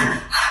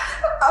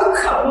a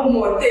couple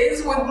more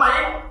days with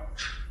my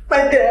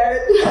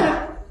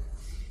dad.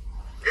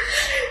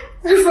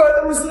 My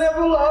father was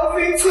never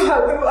loving,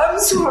 Father. I'm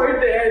sorry,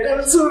 Dad.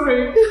 I'm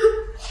sorry.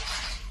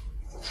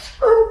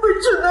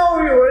 But you know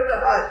you were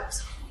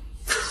not.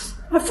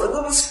 My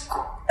father was,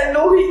 I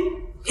know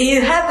he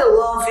had the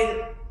love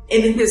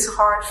in his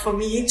heart for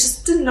me. He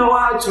just didn't know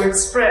how to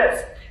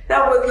express.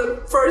 That was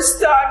the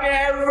first time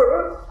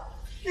ever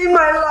in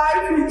my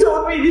life he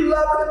told me he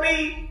loved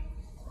me.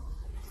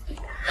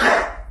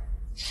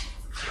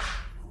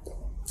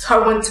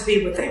 So I went to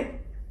be with him.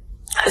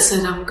 I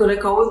said, I'm going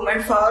to go with my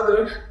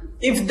father.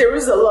 If there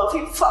is a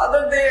loving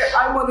father there,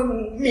 I want to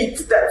meet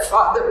that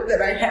father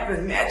that I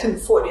haven't met in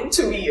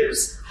 42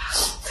 years.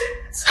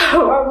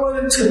 So I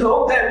wanted to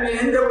know that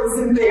man that was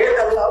in there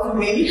that loved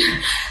me.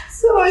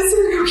 So I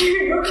said,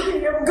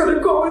 okay, I'm going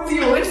to go with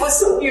you. It was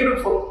so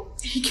beautiful.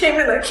 He came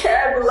in a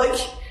cab like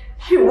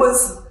I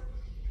was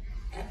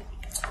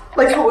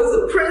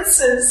a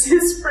princess,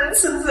 his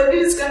princess, and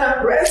he's going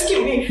to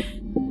rescue me.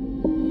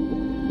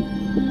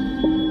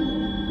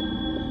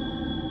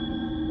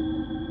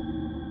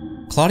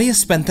 Claudia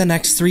spent the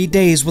next 3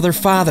 days with her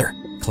father,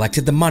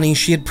 collected the money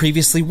she had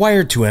previously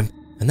wired to him,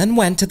 and then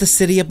went to the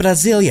city of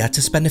Brasilia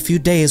to spend a few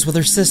days with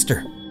her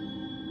sister.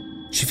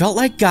 She felt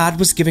like God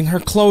was giving her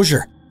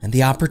closure and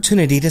the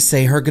opportunity to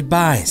say her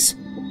goodbyes.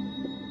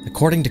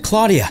 According to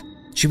Claudia,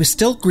 she was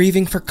still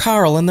grieving for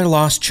Carl and their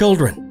lost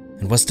children,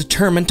 and was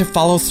determined to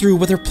follow through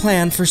with her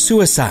plan for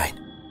suicide.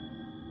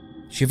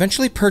 She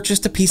eventually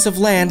purchased a piece of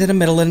land in a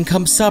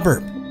middle-income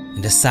suburb,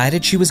 and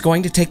decided she was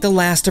going to take the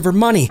last of her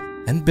money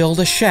and build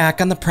a shack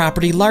on the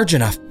property large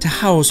enough to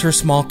house her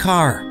small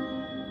car.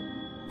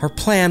 Her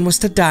plan was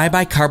to die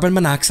by carbon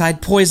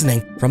monoxide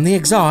poisoning from the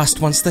exhaust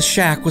once the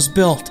shack was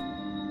built.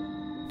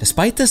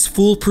 Despite this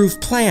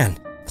foolproof plan,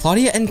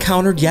 Claudia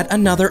encountered yet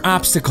another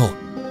obstacle.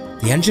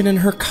 The engine in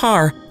her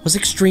car was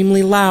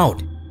extremely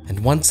loud, and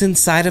once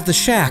inside of the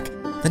shack,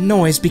 the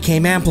noise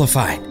became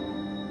amplified.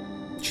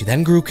 She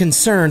then grew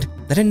concerned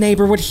that a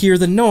neighbor would hear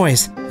the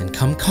noise and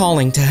come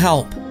calling to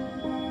help.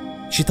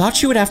 She thought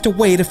she would have to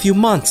wait a few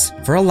months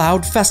for a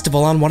loud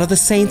festival on one of the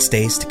saints'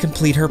 days to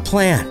complete her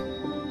plan.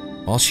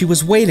 While she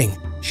was waiting,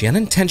 she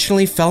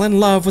unintentionally fell in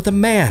love with a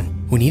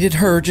man who needed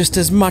her just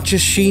as much as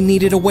she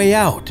needed a way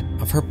out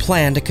of her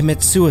plan to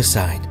commit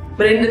suicide.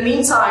 But in the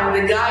meantime,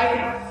 the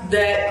guy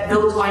that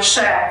built my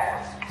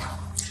shack,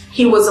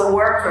 he was a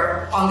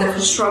worker on the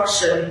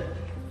construction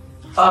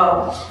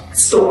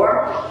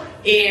store,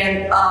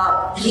 and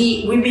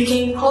we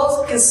became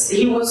close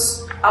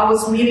because I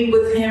was meeting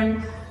with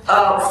him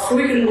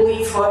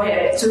frequently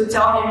to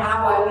tell him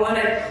how I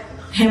wanted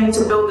him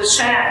to build the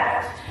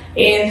shack.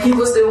 And he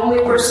was the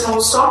only person I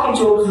was talking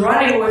to. I was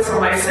running away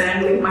from my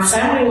family. My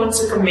family wanted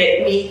to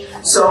commit me,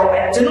 so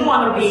I didn't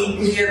want to be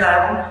near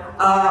them.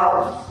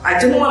 I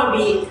didn't want to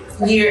be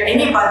near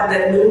anybody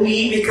that knew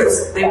me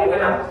because they were going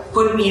to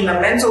put me in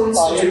a mental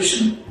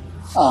institution.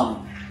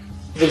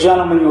 The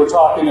gentleman you were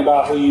talking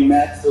about who you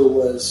met, who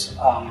was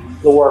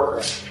the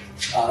worker,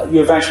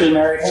 you eventually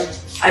married him?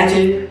 I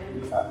did.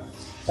 Okay.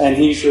 And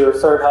he's your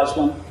third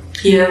husband?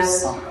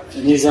 Yes. Okay.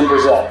 And he's in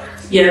Brazil?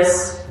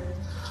 Yes.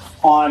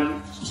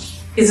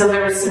 He's a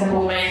very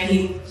simple man.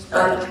 He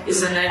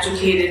is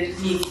uneducated.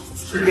 He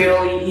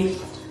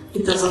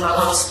doesn't know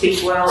how to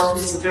speak well.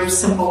 He's a very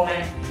simple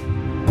man.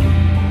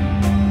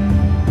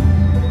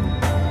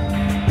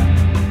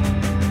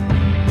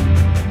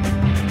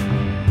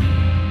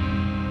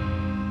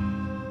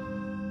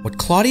 What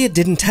Claudia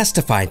didn't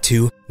testify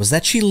to was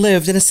that she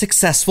lived in a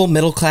successful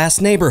middle-class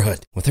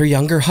neighborhood with her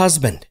younger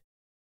husband.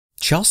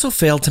 She also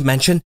failed to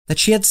mention that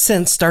she had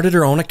since started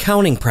her own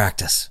accounting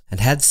practice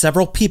and had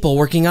several people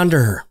working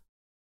under her.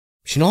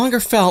 She no longer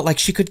felt like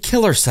she could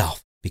kill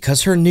herself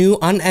because her new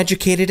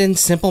uneducated and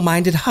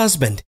simple-minded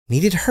husband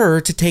needed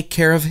her to take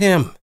care of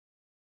him.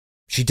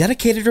 She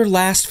dedicated her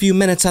last few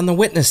minutes on the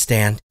witness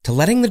stand to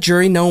letting the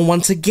jury know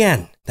once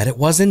again that it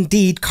was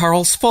indeed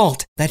Carl's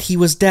fault that he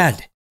was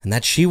dead and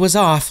that she was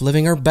off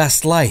living her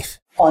best life.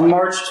 On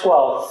March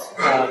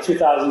 12th,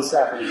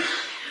 2007,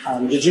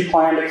 did you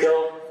plan to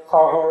kill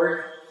Carl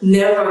Horry?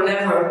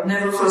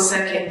 Never for a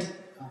second.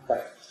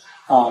 Okay.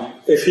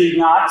 If he'd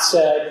not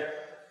said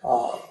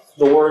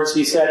the words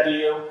he said to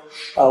you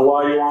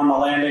while you were on the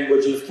landing,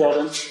 would you have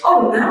killed him?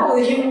 Oh, no,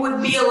 he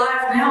would be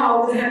alive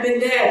now. I would have been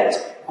dead.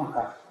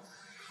 Okay.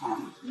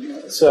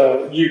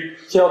 So you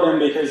killed him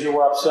because you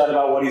were upset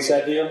about what he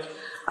said to you?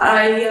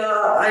 I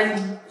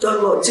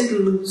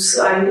didn't lose.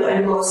 I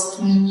lost.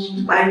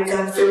 I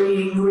got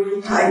very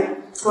angry. I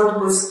thought it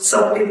was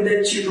something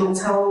that you don't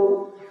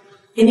tell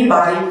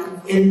anybody,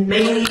 and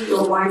mainly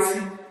your wife,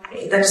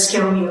 that is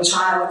carrying your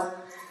child.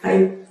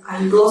 I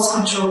lost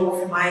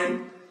control of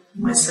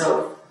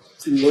myself.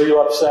 And were you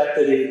upset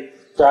that he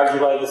grabbed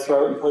you by the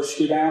throat and pushed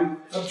you down?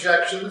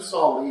 Objection, it's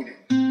all leading.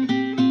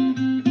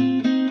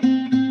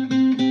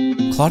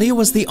 Claudia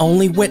was the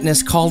only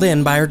witness called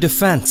in by her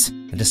defense,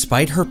 and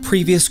despite her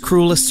previous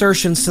cruel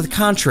assertions to the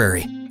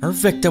contrary, her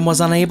victim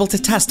was unable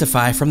to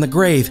testify from the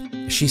grave,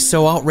 as she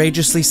so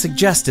outrageously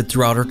suggested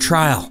throughout her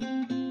trial.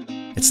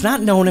 It's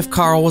not known if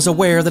Carl was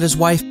aware that his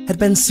wife had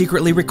been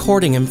secretly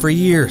recording him for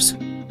years.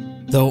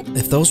 Though,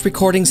 if those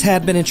recordings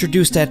had been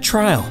introduced at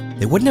trial,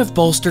 they wouldn't have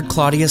bolstered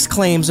Claudia's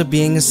claims of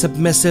being a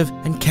submissive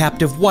and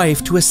captive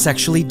wife to a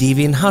sexually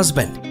deviant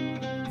husband.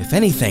 If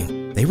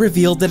anything, they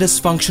revealed the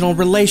dysfunctional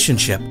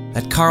relationship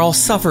that Carl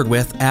suffered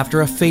with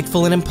after a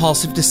fateful and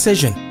impulsive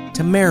decision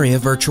to marry a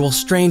virtual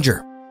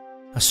stranger.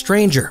 A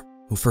stranger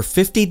who for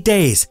 50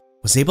 days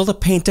was able to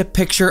paint a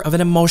picture of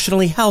an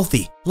emotionally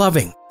healthy,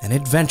 loving, and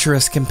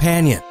adventurous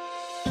companion.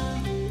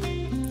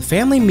 The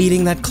family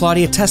meeting that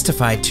Claudia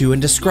testified to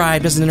and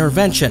described as an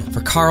intervention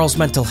for Carl's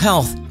mental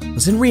health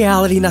was in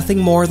reality nothing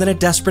more than a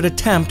desperate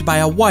attempt by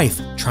a wife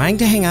trying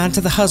to hang on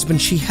to the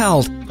husband she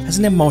held as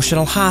an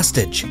emotional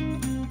hostage.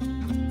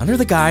 Under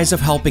the guise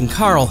of helping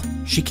Carl,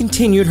 she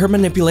continued her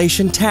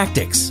manipulation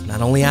tactics, not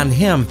only on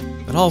him,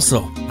 but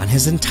also on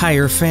his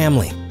entire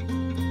family.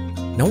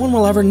 No one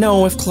will ever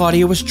know if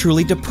Claudia was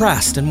truly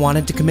depressed and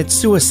wanted to commit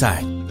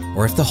suicide,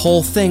 or if the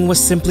whole thing was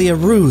simply a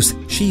ruse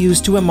she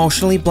used to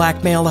emotionally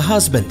blackmail the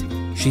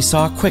husband she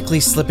saw quickly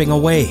slipping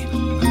away.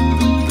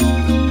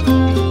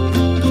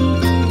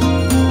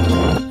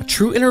 A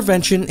true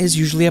intervention is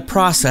usually a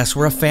process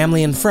where a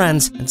family and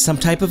friends and some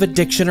type of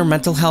addiction or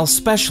mental health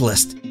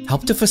specialist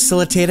help to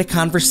facilitate a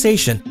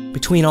conversation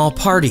between all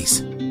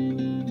parties.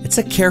 It's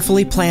a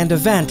carefully planned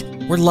event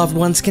where loved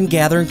ones can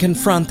gather and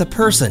confront the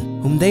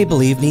person whom they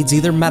believe needs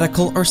either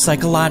medical or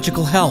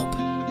psychological help.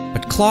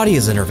 But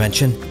Claudia's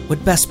intervention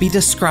would best be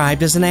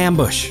described as an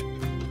ambush.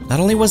 Not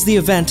only was the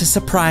event a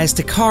surprise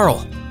to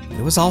Carl,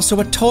 it was also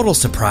a total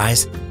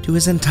surprise to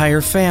his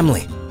entire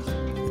family.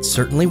 It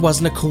certainly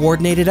wasn't a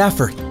coordinated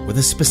effort with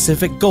a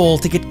specific goal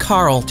to get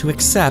Carl to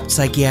accept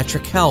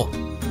psychiatric help.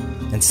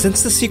 And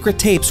since the secret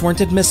tapes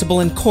weren't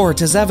admissible in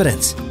court as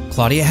evidence,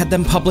 Claudia had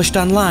them published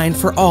online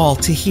for all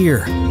to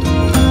hear.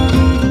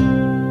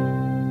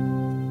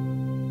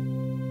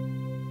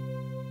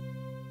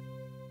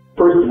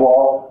 First of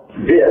all,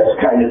 this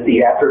kind of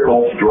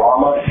theatrical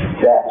drama,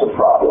 that's a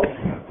problem.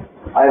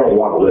 I don't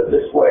want to live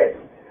this way.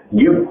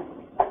 You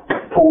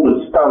pulled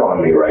a stunt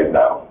on me right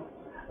now.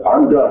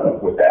 I'm done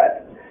with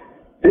that.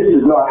 This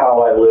is not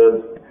how I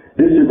live.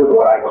 This isn't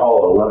what I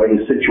call a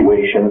loving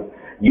situation.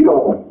 You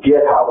don't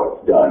get how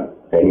it's done,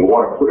 and you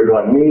want to put it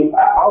on me.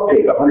 I'll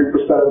take 100%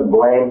 of the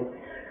blame.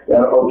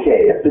 And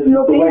okay, if this is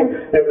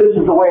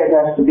the way it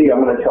has to be,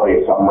 I'm going to tell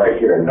you something right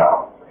here and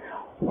now.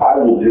 I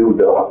will do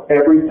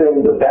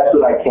everything the best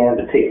that I can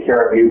to take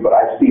care of you, but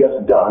I see us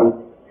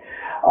done.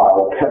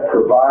 I'll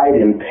provide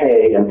and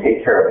pay and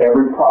take care of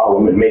every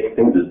problem and make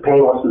things as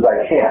painless as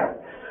I can.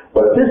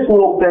 But this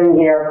little thing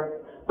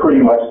here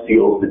pretty much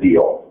seals the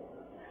deal.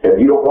 If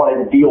you don't want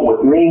to deal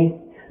with me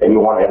and you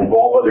want to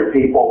involve other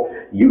people,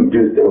 you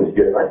do things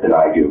different than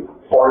I do.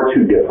 Far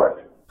too different.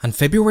 On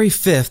February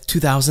 5th,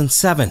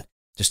 2007,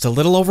 just a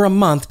little over a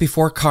month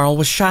before Carl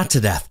was shot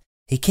to death,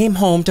 he came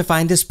home to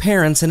find his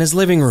parents in his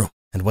living room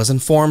and was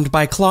informed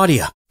by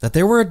Claudia that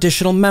there were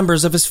additional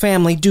members of his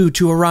family due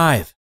to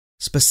arrive,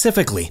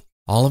 specifically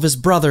all of his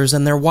brothers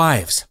and their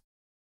wives.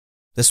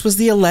 This was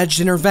the alleged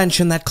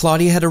intervention that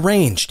Claudia had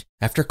arranged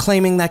after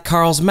claiming that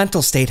Carl's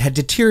mental state had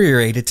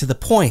deteriorated to the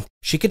point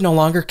she could no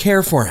longer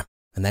care for him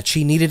and that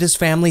she needed his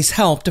family's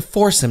help to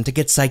force him to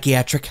get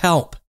psychiatric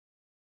help.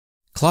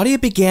 Claudia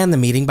began the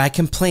meeting by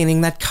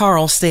complaining that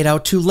Carl stayed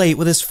out too late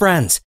with his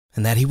friends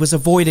and that he was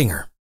avoiding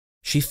her.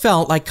 She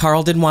felt like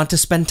Carl didn't want to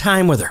spend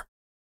time with her.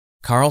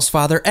 Carl's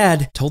father,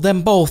 Ed, told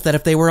them both that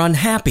if they were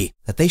unhappy,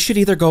 that they should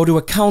either go to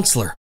a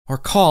counselor or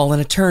call an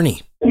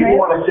attorney. You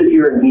want to sit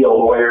here and be a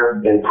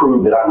lawyer and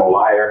prove that I'm a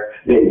liar,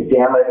 then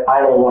damn it,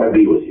 I don't want to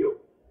be with you.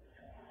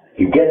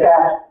 You get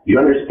that? You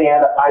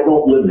understand? I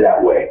don't live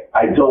that way.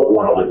 I don't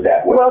want to live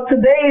that way. Well,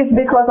 today is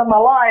because I'm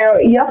a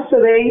liar.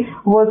 Yesterday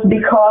was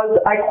because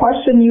I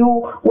questioned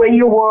you where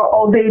you were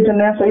all day,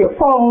 didn't answer your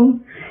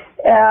phone.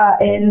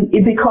 And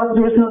because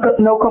there was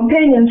no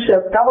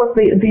companionship. That was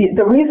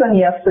the reason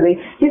yesterday.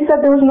 He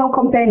said there was no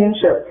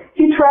companionship.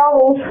 He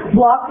travels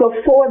blocks of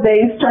 4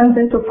 days, turns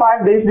into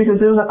 5 days because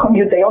there was a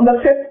commute day. On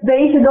the 5th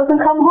day, he doesn't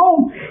come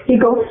home. He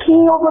goes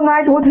skiing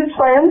overnight with his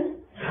friends,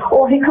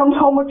 or he comes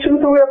home at 2,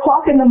 3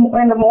 o'clock in the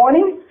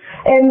morning.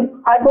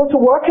 And I go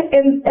to work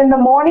in the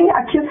morning.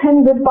 I kiss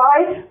him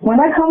goodbye. When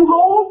I come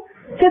home,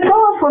 he's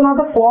gone for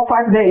another 4 or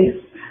 5 days.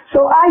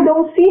 So I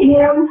don't see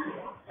him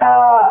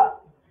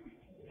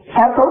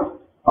ever.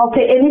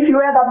 Okay, and if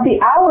you add up the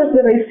hours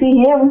that I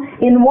see him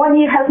in 1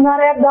 year, has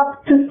not added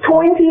up to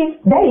 20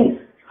 days.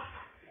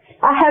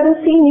 I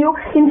haven't seen you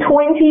in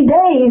 20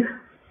 days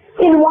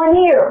in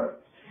 1 year.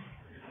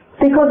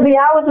 Because the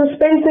hours we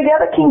spend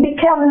together can be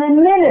counted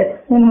in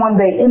minutes in 1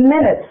 day, in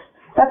minutes.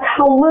 That's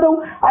how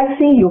little I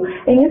see you.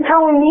 And you're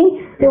telling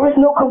me there is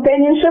no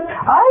companionship?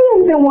 I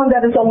am the one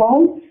that is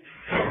alone.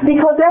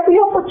 Because every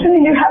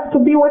opportunity you have to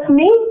be with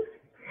me,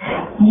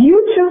 you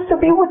choose to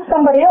be with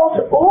somebody else,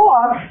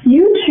 or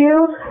you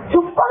choose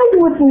to fight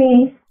with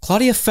me.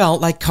 Claudia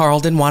felt like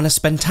Carl didn't want to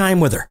spend time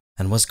with her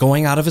and was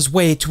going out of his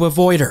way to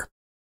avoid her.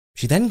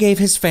 She then gave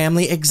his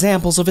family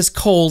examples of his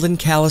cold and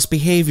callous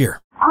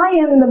behavior. I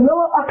am in the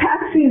middle of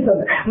tax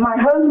season. My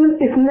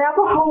husband is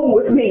never home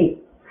with me.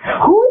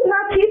 Who is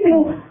not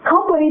keeping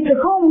company to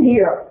home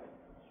here?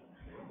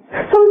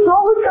 So it's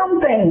always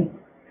something.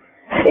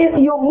 If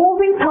you're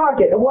moving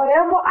target,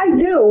 whatever I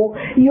do,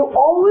 you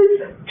always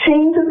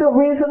change the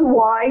reason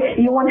why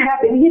you're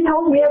unhappy. And he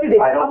tells me every day,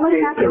 I don't think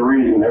it's the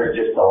reason, there's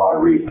just a lot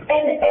of reasons.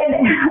 And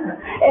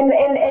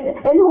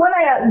when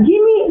I ask,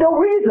 give me the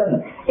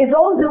reason, it's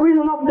always the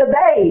reason of the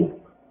day.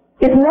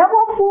 It's never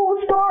a full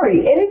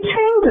story, and it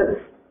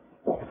changes.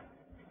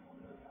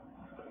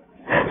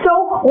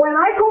 So when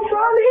I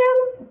confront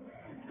him,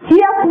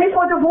 he asked me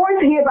for divorce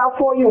here about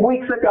 4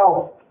 weeks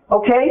ago.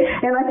 Okay?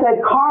 And I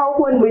said,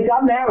 Carl, when we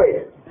got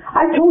married,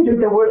 I told you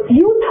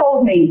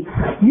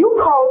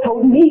Carl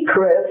told me,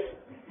 Chris,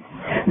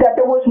 that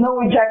there was no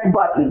eject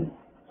button.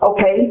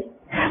 Okay?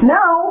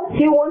 Now,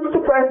 he wants to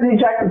press the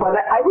eject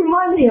button. I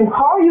reminded him,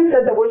 Carl, you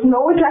said there was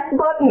no eject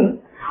button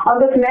on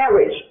this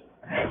marriage.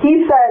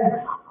 He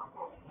said,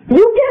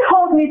 you can't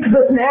hold me to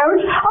this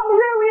marriage. I'm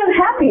very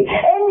unhappy.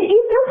 And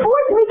if you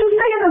force me to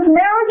stay in this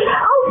marriage,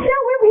 I'll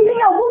sell everything.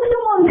 I'll move to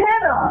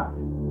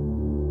Montana.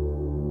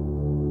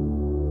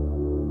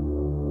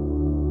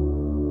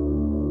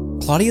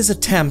 Claudia's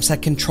attempts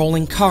at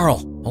controlling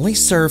Carl only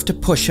served to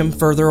push him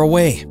further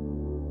away.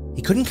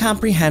 He couldn't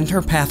comprehend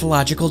her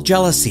pathological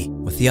jealousy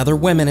with the other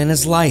women in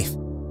his life.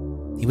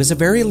 He was a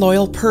very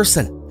loyal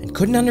person and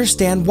couldn't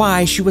understand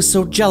why she was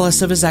so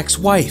jealous of his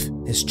ex-wife,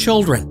 his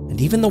children,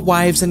 and even the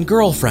wives and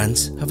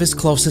girlfriends of his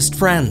closest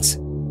friends.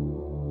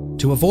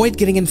 To avoid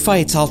getting in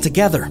fights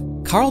altogether,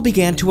 Carl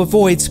began to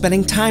avoid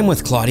spending time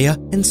with Claudia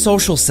in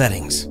social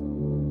settings.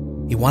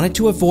 He wanted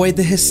to avoid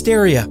the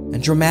hysteria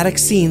and dramatic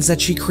scenes that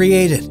she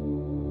created.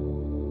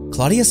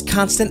 Claudia's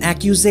constant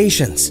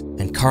accusations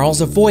and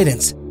Carl's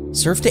avoidance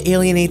served to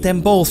alienate them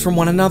both from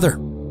one another.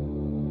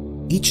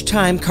 Each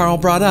time Carl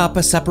brought up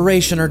a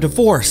separation or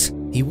divorce,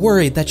 he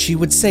worried that she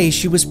would say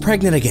she was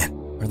pregnant again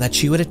or that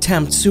she would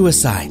attempt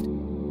suicide.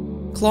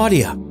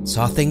 Claudia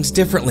saw things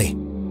differently.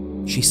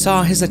 She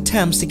saw his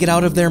attempts to get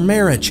out of their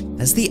marriage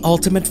as the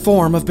ultimate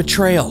form of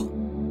betrayal.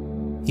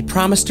 He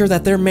promised her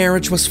that their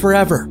marriage was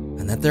forever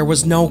and that there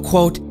was no,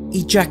 quote,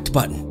 eject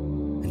button,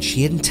 and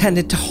she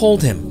intended to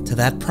hold him to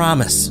that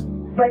promise.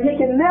 But he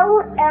can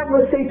never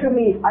ever say to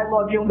me, I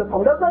love you on the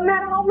phone. Doesn't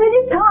matter how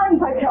many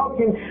times I tell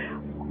him,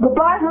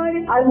 goodbye,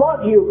 honey, I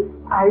love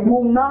you. I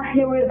will not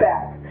hear it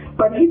back.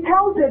 But he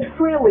tells it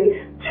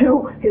freely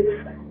to his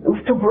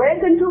to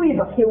Brandon to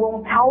either. He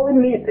won't tell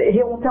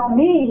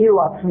me he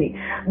loves me.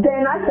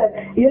 Then I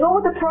said, you know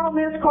what the problem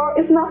is, Carl?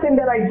 It's nothing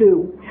that I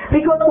do.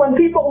 Because when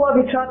people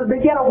love each other, they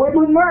get away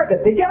with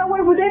murder. They get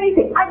away with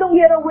anything. I don't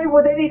get away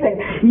with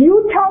anything.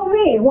 You tell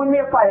me when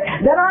we're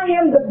fighting that I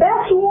am the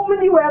best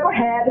woman you ever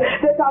had,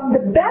 that I'm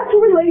the best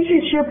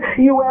relationship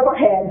you ever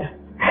had.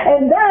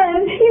 And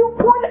then you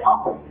point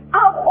out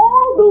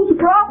all those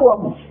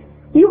problems.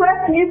 You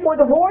asked me for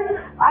divorce,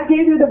 I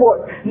gave you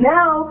divorce.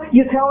 Now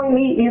you're telling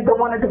me you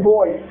don't want a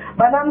divorce.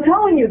 But I'm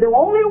telling you, the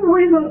only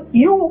reason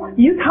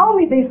you tell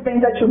me these things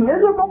that you're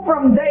miserable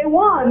from day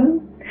one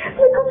is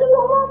because you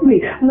don't love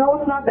me. No,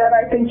 it's not that.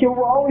 I think you're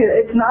wrong.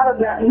 It's not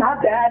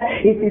that.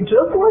 If you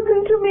just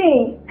listen to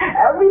me,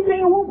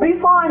 everything will be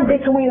fine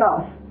between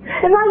us.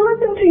 And I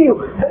listen to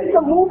you. It's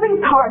a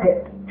moving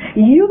target.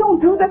 You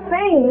don't do the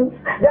things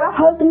that a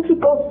husband's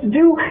supposed to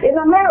do in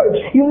a marriage.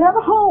 You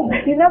never home.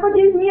 You never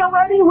gave me a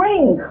wedding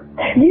ring.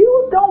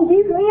 You don't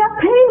give me a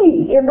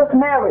penny in this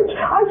marriage.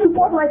 I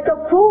support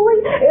myself fully,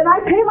 and I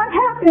pay my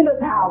half in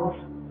this house.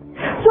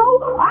 So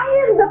I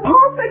am the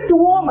perfect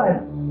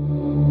woman.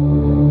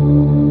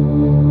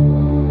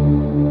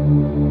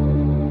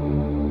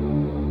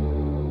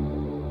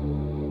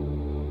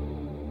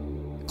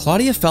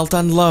 Claudia felt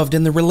unloved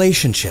in the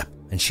relationship,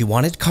 and she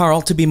wanted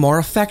Carl to be more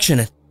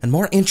affectionate and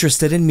more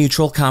interested in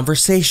mutual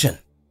conversation.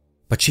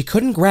 But she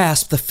couldn't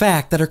grasp the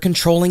fact that her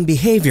controlling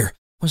behavior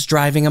was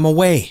driving him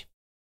away.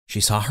 She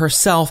saw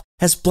herself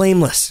as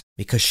blameless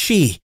because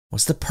she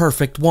was the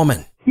perfect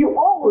woman. You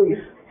always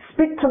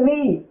speak to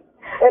me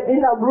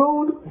in a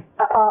rude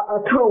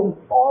tone,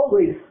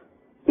 always.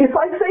 If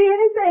I say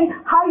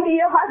anything, hi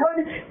dear, hi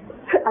honey,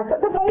 I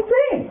said the wrong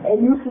thing,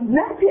 and you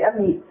snap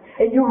at me,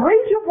 and you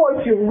raise your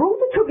voice, you're rude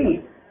to me.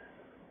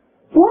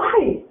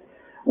 Why?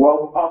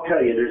 Well, I'll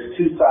tell you, there's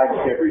two sides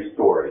to every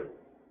story.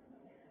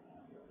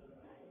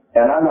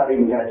 And I'm not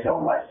even going to tell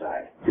my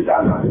side, because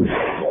I'm not going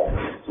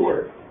to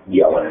sort of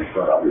yelling in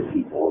front of other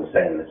people and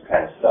saying this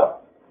kind of stuff.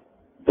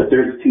 But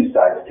there's two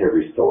sides to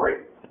every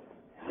story.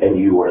 And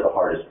you are the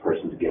hardest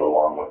person to get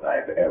along with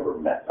I've ever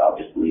met. I'll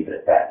just leave it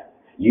at that.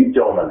 You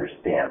don't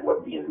understand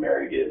what being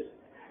married is.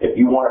 If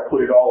you want to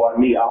put it all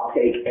on me, I'll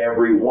take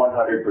every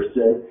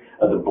 100%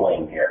 of the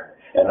blame here.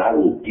 And I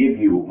will give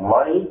you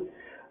money,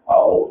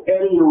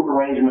 any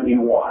arrangement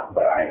you want,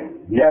 but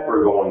I'm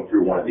never going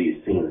through one of these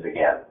scenes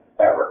again,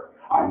 ever.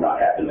 I'm not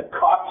having the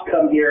cops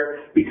come here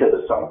because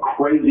of some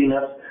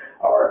craziness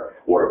or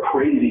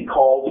crazy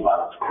calls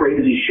about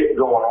crazy shit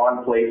going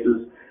on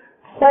places.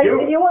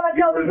 You want to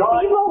tell these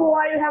people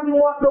why you haven't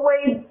walked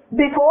away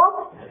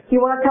before? You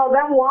want to tell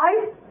them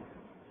why?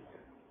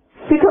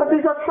 Because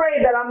he's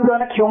afraid that I'm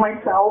going to kill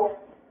myself.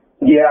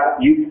 Yeah,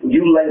 you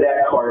lay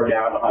that card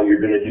down how you're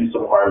going to do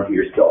some harm to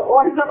yourself.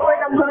 Or he's afraid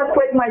I'm going to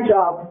quit my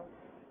job.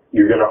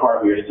 You're going to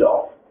harm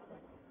yourself.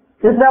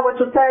 Is that what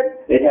you said?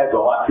 It has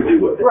a lot to do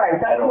with it. Right.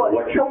 That's what.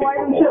 So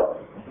why didn't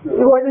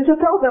you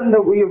tell them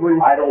that we were?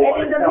 I don't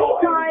want to tell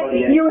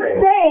everybody. And in the meantime, you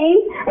stay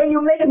and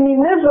you make me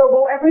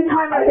miserable every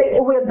time I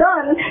say we're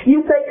done.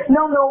 You say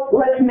no,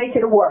 let's make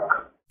it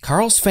work.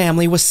 Carl's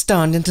family was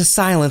stunned into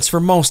silence for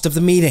most of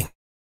the meeting.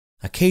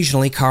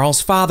 Occasionally,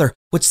 Carl's father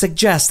would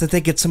suggest that they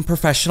get some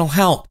professional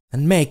help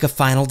and make a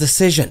final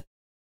decision.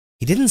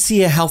 He didn't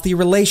see a healthy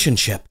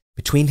relationship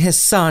between his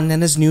son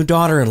and his new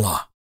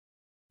daughter-in-law.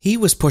 He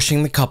was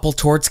pushing the couple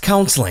towards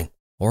counseling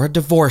or a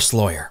divorce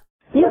lawyer.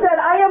 You said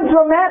I am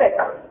dramatic.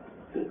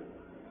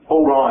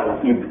 Hold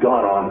on, you've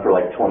gone on for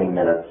like 20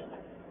 minutes.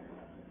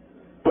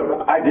 But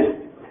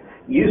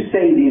you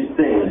say these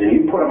things and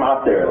you put them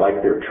out there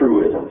like they're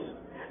truisms.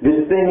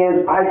 This thing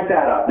is, I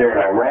sat out there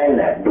and I rang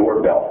that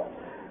doorbell.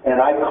 And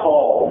I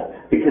called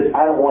because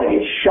I don't want to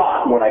get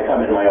shot when I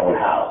come in my own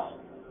house.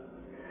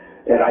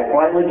 And I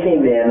finally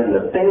came in and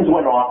the things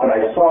went off and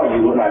I saw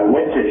you and I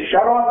went to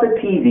shut off the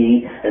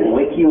TV and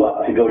wake you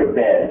up to go to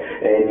bed.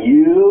 And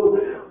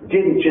you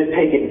didn't just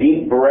take a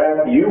deep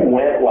breath. You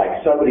went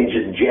like somebody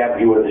just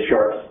jabbed you with a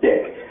sharp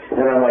stick.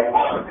 And I'm like,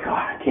 oh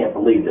God, I can't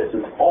believe this.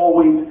 It's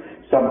always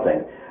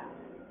something.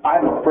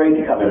 I'm afraid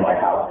to come in my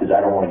house because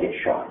I don't want to get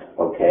shot,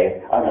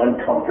 okay? I'm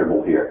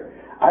uncomfortable here.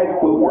 I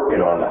quit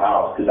working on the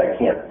house because I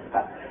can't,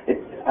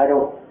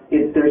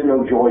 there's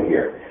no joy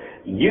here.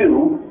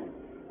 You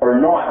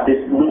are not this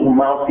little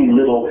mousy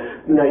little,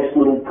 nice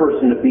little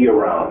person to be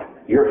around.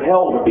 You're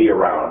hell to be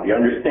around, you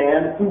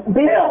understand?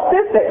 Be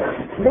specific.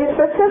 Be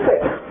specific.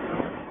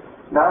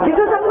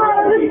 Because I'm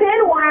not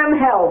understand why I'm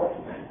hell.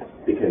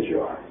 Because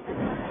you are.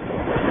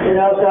 You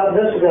know, so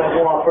this is going to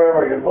go on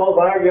forever. You're both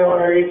arguing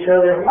at each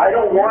other. I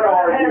don't want to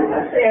argue.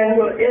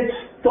 And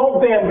don't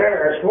be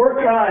embarrassed. We're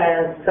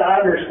trying to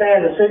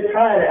understand this. We're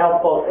trying to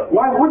help both of them.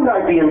 Why wouldn't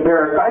I be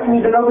embarrassed? I didn't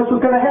even know this was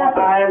going to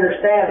happen. I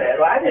understand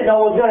that. I didn't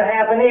know it was going to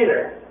happen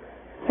either.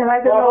 And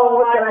I didn't know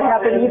what was going to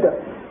happen either.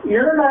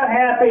 You're not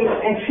happy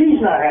and she's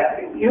not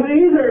happy. You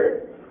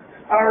either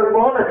are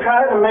going to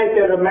try to make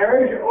it a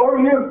marriage or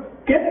you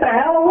get the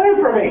hell away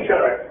from each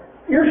other.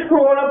 You're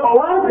screwing up a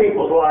lot of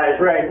people's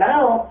lives right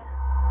now.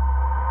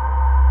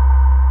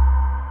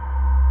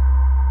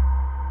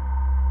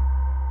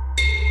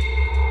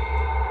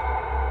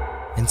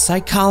 In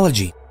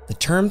psychology, the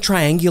term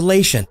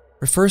triangulation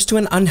refers to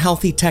an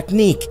unhealthy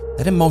technique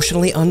that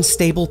emotionally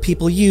unstable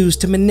people use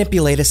to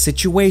manipulate a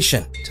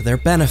situation to their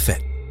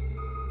benefit.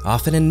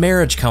 Often in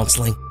marriage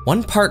counseling,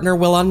 one partner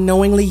will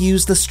unknowingly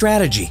use the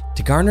strategy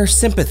to garner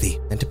sympathy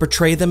and to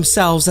portray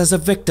themselves as a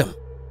victim.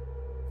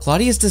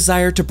 Claudia's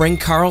desire to bring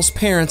Carl's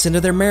parents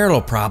into their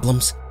marital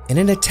problems in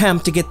an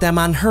attempt to get them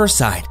on her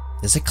side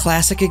is a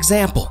classic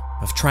example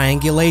of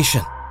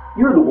triangulation.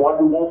 You're the one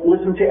who won't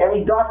listen to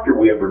any doctor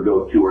we ever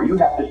go to, or you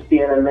have to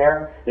stand in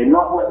there and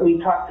not let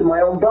me talk to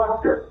my own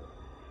doctor.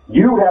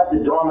 You have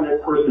the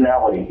dominant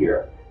personality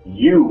here.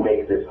 You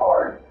make this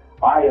hard.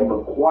 I am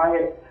a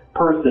quiet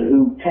person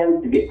who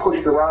tends to get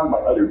pushed around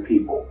by other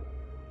people.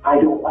 I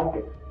don't like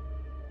it.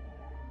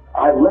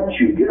 I let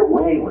you get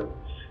away with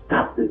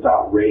stuff that's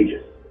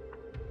outrageous.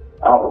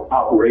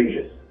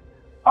 Outrageous.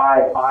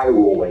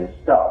 Eye-rolling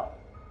stuff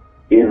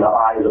in the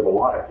eyes of a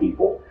lot of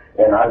people,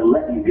 and I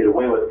let you get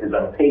away with it because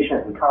I'm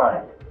patient and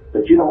kind.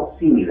 But you don't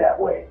see me that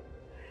way.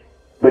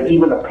 But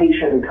even a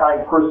patient and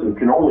kind person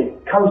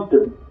comes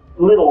to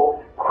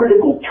little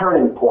critical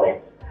turning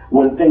points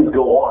when things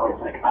go on.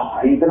 It's like,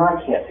 even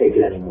I can't take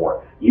it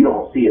anymore. You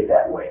don't see it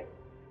that way.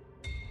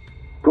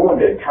 Going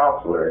to a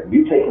counselor, and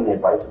you taking the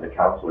advice of a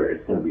counselor,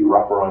 it's going to be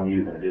rougher on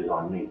you than it is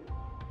on me.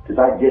 Because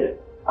I did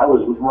it. I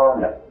was with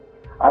Rhonda.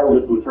 I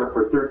lived with her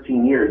for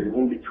 13 years, and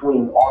in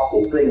between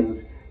awful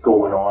things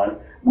going on,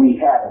 we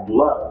had a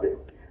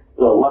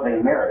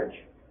loving marriage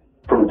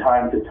from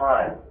time to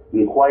time,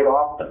 and quite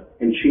often.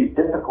 And she's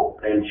difficult,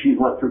 and she's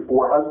went through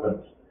 4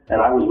 husbands,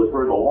 and I was with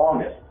her the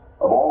longest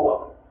of all of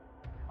them.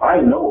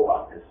 I know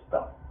about this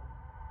stuff.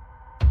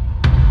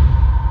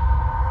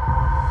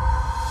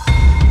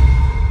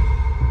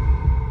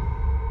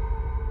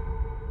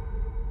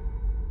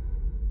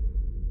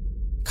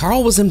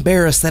 Carl was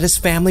embarrassed that his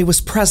family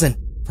was present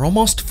for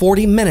almost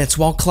 40 minutes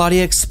while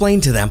Claudia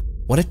explained to them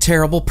what a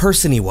terrible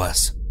person he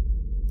was.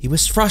 He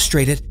was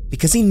frustrated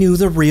because he knew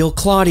the real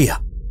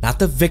Claudia, not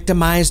the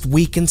victimized,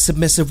 weak, and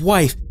submissive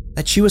wife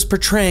that she was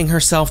portraying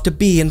herself to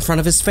be in front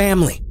of his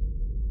family.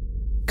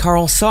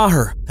 Carl saw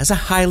her as a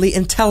highly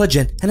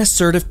intelligent and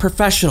assertive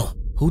professional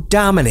who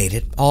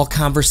dominated all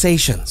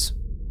conversations.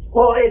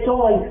 Well,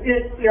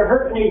 you're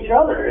hurting each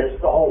other is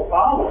the whole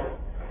problem.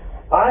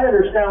 I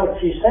understand what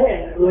she's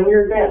saying. When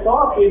you're bent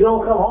off, you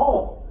don't come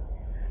home.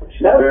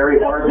 That's very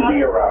hard to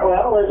be around.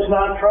 Well, it's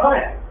not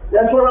trying.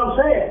 That's what I'm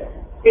saying.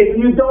 If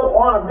you don't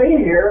want to be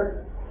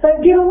here,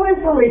 then get away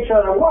from each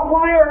other.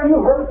 Why are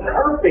you hurting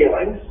her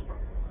feelings?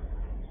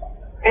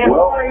 And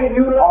why are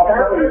you letting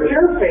her hurt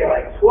your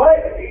feelings?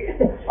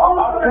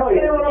 I'll tell you,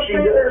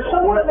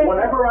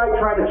 whenever I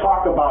try to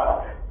talk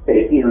about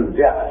it in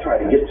depth, try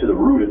to get to the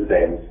root of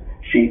things,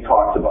 she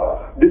talks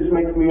about, this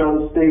makes me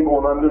unstable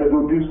and I'm going to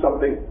go do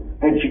something.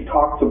 And she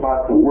talks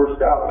about the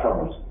worst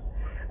outcomes.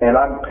 And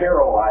I'm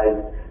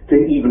paralyzed to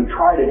even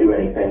try to do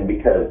anything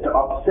because to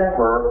upset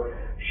her,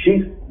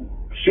 she's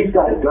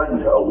got a gun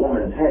to a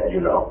woman's head, you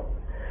know.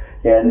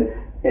 And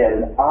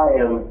I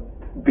am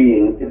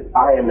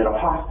in a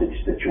hostage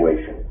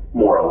situation,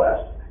 more or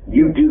less.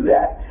 You do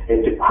that.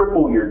 And to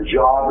cripple your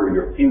job or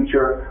your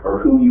future or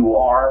who you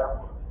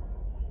are,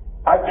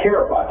 I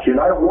care about you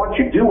and I don't want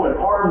you doing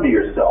harm to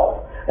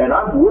yourself. And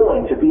I'm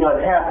willing to be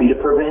unhappy to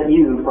prevent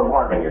you from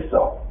harming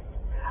yourself.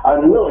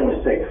 I'm willing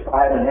to say,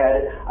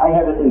 I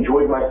haven't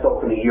enjoyed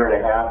myself in a year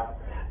and a half,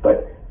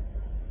 but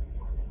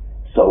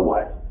so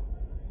what?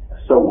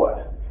 So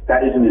what?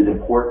 That isn't as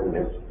important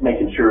as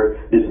making sure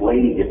this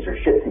lady gets her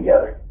shit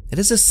together. It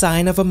is a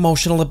sign of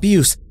emotional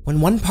abuse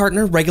when one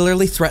partner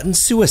regularly threatens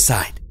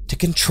suicide to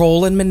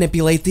control and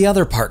manipulate the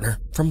other partner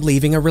from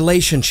leaving a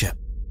relationship.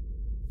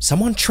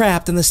 Someone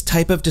trapped in this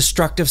type of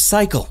destructive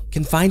cycle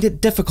can find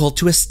it difficult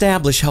to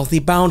establish healthy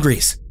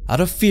boundaries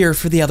out of fear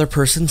for the other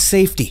person's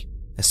safety,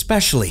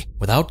 especially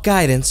without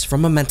guidance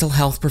from a mental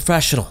health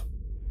professional.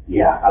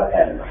 Yeah,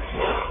 and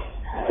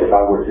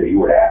if you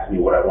were to ask me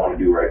what I want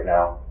to do right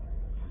now,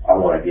 I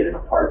want to get an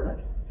apartment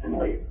and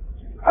leave.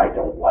 I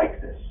don't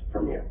like this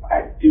from you.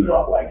 I do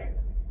not like it.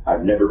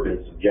 I've never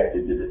been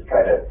subjected to this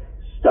kind of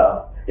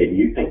stuff, and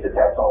you think that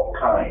that's all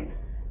kind.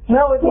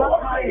 No, it's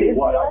not kind. It's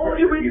the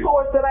only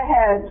resource that I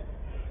had.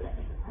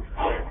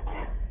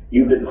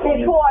 You've been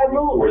before I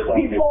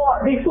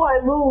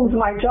lose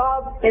my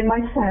job and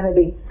my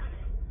sanity.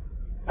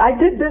 I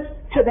did this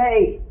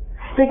today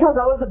because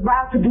I was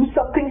about to do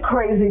something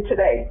crazy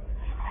today.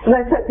 And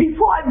I said,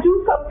 before I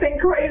do something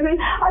crazy,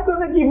 I'm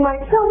going to give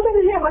myself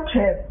and him a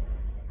chance.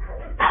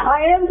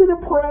 I am to the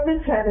point of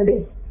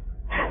insanity.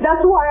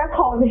 That's why I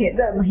called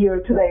them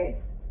here today.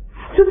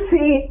 To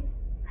see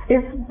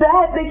if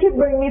they can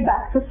bring me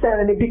back to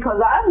sanity, because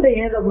I'm the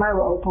end of my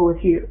rope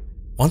with you.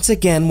 Once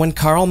again, when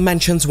Carl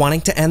mentions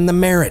wanting to end the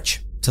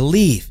marriage, to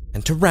leave,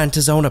 and to rent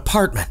his own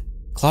apartment,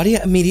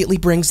 Claudia immediately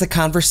brings the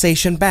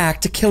conversation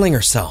back to killing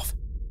herself.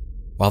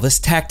 While this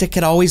tactic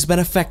had always been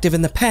effective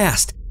in the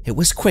past, it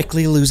was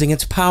quickly losing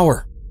its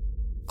power.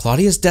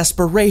 Claudia's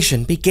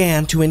desperation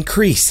began to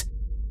increase.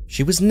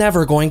 She was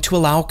never going to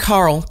allow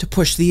Carl to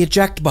push the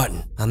eject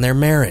button on their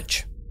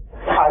marriage.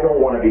 I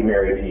don't want to be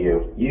married to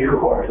you. You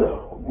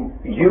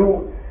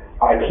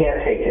I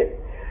can't take it.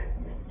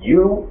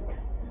 You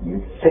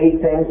say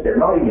things, they're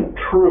not even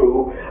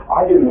true.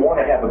 I didn't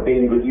want to have a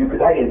baby with you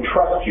because I didn't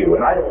trust you,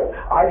 and I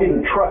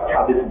didn't trust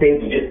how this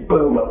baby just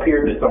boom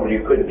appeared to somebody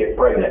who couldn't get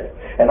pregnant.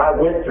 And I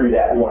went through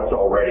that once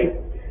already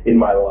in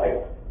my life.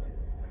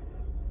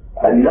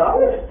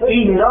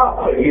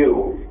 Enough of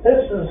you.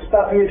 This is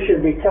stuff you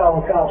should be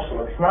telling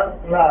counselors, not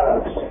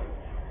us.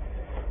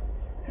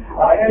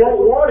 I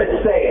don't want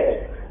to say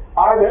it.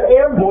 I'm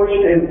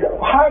ambushed and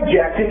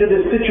hijacked into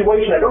this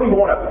situation I don't even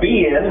want to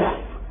be in.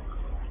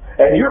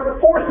 And you're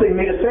forcing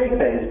me to say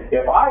things.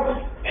 If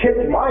I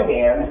tipped my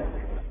hand,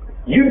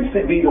 you'd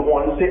be the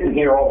one sitting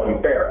here all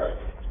embarrassed.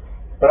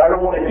 But I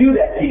don't want to do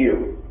that to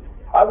you.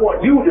 I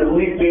want you to at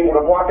least be able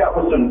to walk out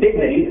with some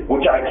dignity,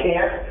 which I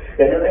can't.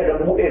 And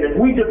if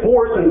we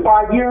divorce in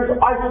 5 years,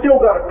 I still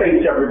got to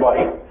face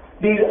everybody.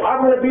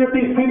 I'm going to be with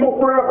these people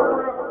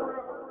forever.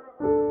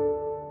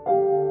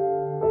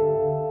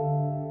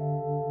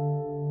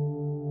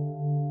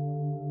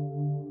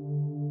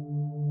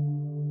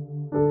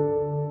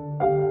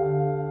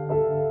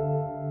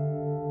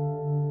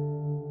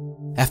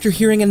 After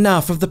hearing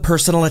enough of the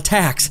personal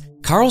attacks,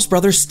 Carl's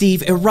brother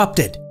Steve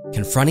erupted,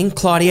 confronting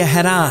Claudia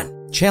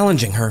head-on,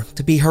 challenging her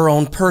to be her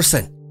own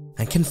person,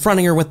 and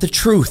confronting her with the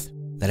truth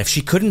that if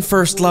she couldn't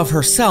first love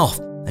herself,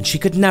 then she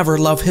could never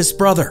love his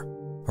brother,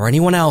 or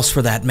anyone else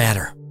for that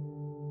matter.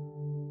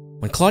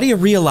 When Claudia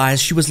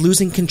realized she was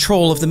losing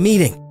control of the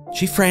meeting,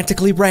 she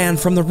frantically ran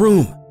from the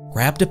room,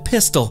 grabbed a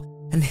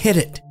pistol, and hid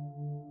it.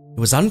 It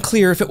was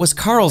unclear if it was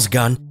Carl's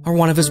gun or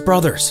one of his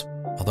brother's,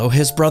 although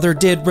his brother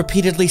did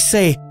repeatedly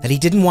say that he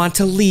didn't want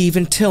to leave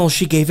until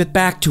she gave it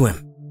back to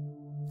him.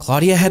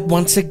 Claudia had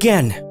once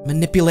again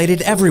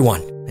manipulated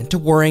everyone into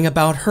worrying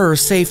about her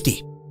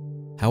safety.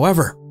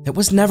 However, it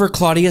was never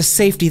Claudia's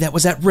safety that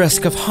was at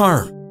risk of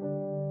harm,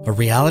 a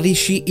reality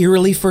she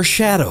eerily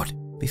foreshadowed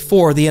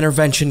before the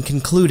intervention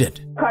concluded.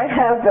 I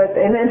have it,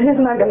 and then he's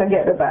not going to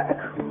get it back.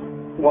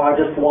 Well, I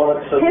just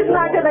wanted to... He's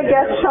not going to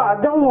get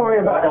shot. Don't worry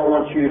about it. I don't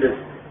want you to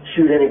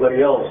shoot anybody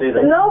else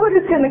either.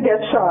 Nobody's going to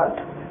get shot.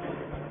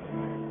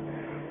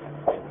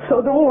 So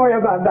don't worry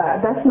about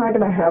that. That's not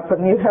going to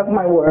happen. You have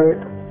my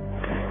word.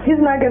 He's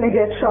not going to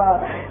get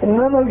shot, and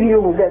none of you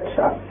will get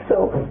shot.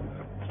 So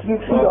you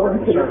can go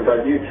into it. I'm concerned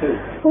about you too.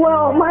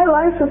 Well, my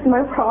life is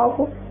my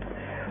problem.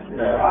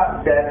 No,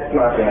 that's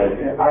not going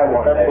to... I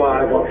want that. That's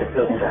why I want the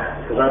pistol,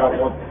 because I don't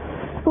want...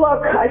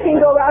 Look, I can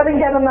go out and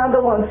get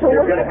another one. So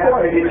You're going to have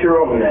to get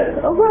your own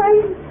then. All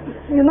right.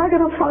 You're not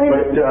going to find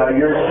it. But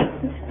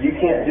you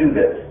can't do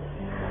this.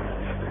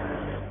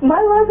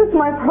 My life is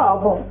my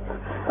problem,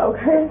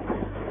 okay?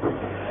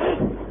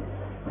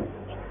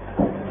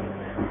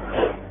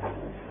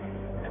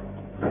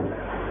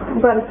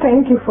 But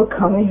thank you for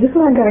coming. He's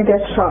not going to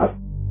get shot.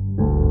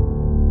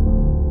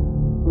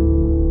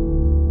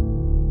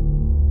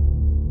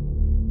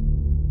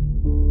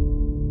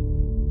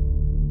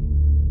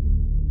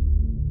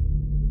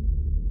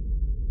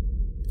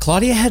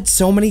 Claudia had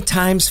so many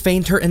times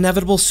feigned her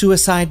inevitable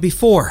suicide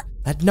before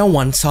that no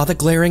one saw the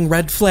glaring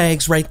red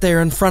flags right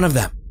there in front of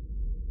them.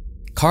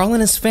 Carl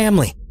and his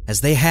family,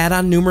 as they had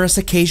on numerous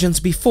occasions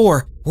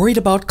before, worried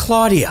about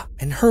Claudia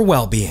and her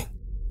well-being,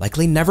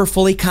 likely never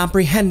fully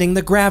comprehending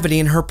the gravity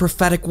in her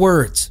prophetic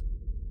words.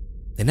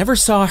 They never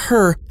saw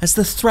her as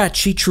the threat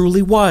she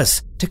truly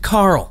was to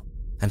Carl,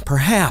 and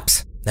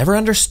perhaps never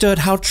understood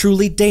how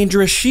truly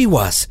dangerous she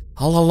was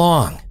all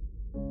along.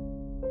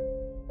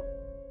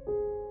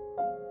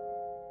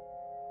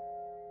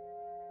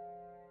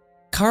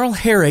 Carl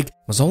Herrig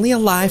was only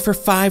alive for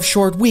 5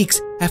 short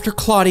weeks after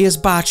Claudia's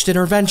botched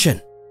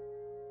intervention.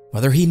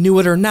 Whether he knew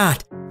it or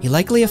not, he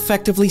likely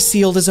effectively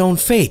sealed his own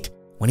fate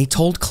when he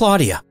told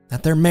Claudia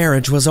that their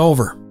marriage was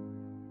over.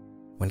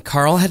 When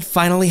Carl had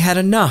finally had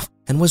enough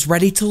and was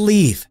ready to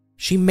leave,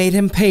 she made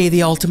him pay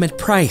the ultimate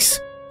price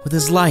with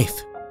his life.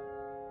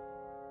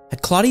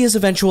 At Claudia's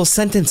eventual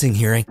sentencing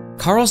hearing,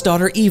 Carl's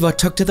daughter Eva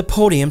took to the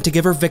podium to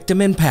give her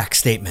victim impact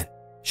statement,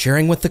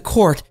 sharing with the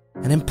court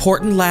an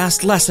important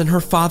last lesson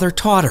her father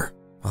taught her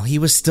while he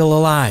was still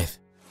alive.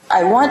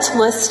 I want to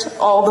list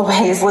all the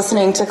ways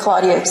listening to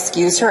Claudia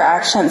excuse her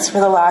actions for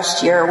the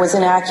last year was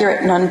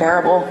inaccurate and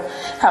unbearable.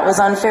 That was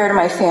unfair to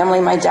my family,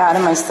 my dad,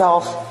 and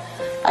myself.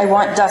 I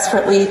want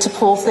desperately to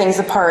pull things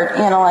apart,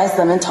 analyze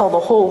them, and tell the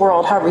whole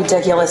world how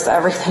ridiculous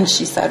everything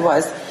she said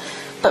was.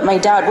 But my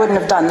dad wouldn't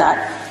have done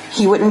that.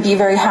 He wouldn't be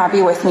very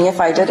happy with me if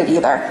I did it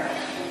either.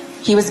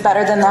 He was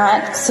better than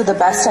that, so the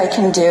best I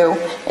can do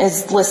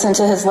is listen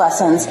to his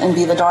lessons and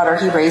be the daughter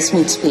he raised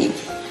me to be.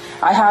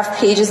 I have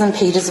pages and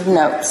pages of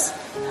notes.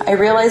 I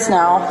realize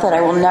now that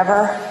I will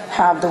never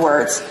have the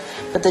words,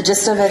 but the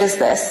gist of it is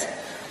this.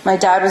 My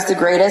dad was the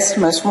greatest,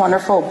 most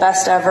wonderful,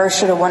 best ever,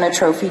 should have won a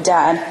trophy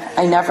dad.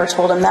 I never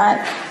told him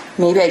that.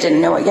 Maybe I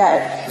didn't know it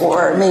yet,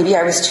 or maybe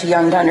I was too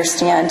young to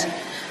understand.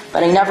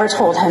 But I never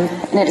told him,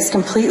 and it is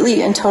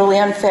completely and totally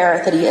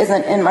unfair that he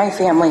isn't in my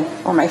family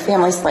or my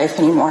family's life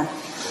anymore.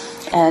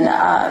 And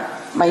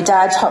my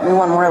dad taught me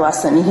one more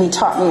lesson. He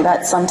taught me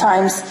that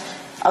sometimes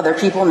Other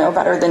people know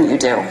better than you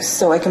do,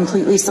 so I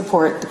completely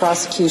support the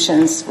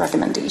prosecution's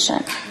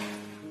recommendation.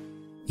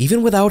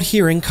 Even without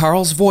hearing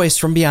Carl's voice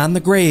from beyond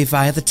the grave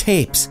via the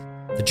tapes,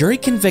 the jury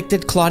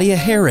convicted Claudia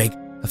Herrig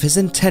of his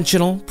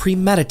intentional,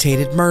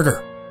 premeditated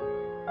murder.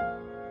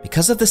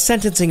 Because of the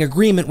sentencing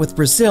agreement with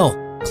Brazil,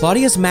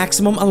 Claudia's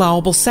maximum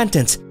allowable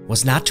sentence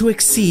was not to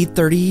exceed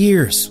 30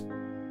 years.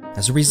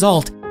 As a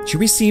result, she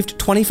received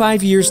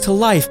 25 years to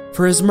life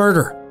for his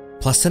murder,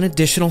 plus an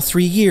additional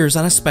 3 years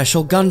on a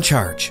special gun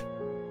charge.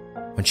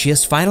 When she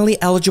is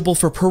finally eligible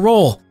for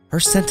parole, her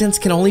sentence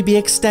can only be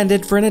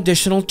extended for an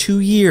additional 2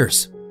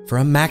 years, for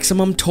a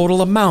maximum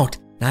total amount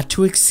not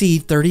to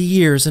exceed 30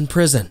 years in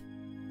prison.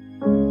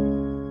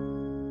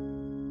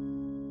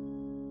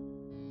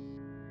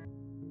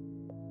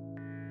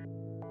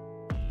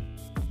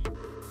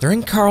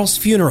 During Carl's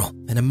funeral,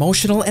 an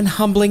emotional and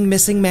humbling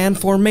missing man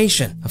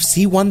formation of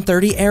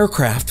C-130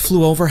 aircraft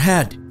flew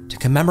overhead to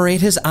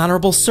commemorate his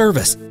honorable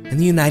service in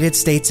the United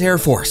States Air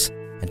Force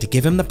and to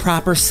give him the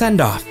proper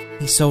send-off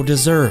he so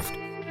deserved.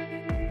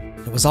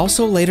 It was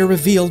also later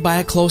revealed by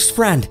a close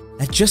friend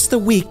that just the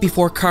week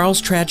before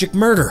Carl's tragic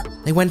murder,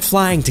 they went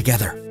flying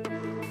together.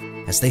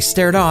 As they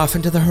stared off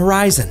into the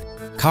horizon,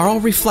 Carl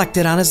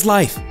reflected on his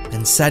life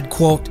and said,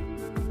 quote,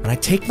 "When I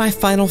take my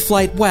final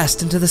flight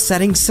west into the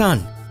setting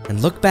sun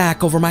and look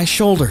back over my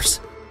shoulders,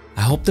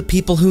 I hope the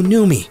people who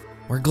knew me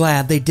were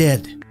glad they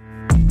did."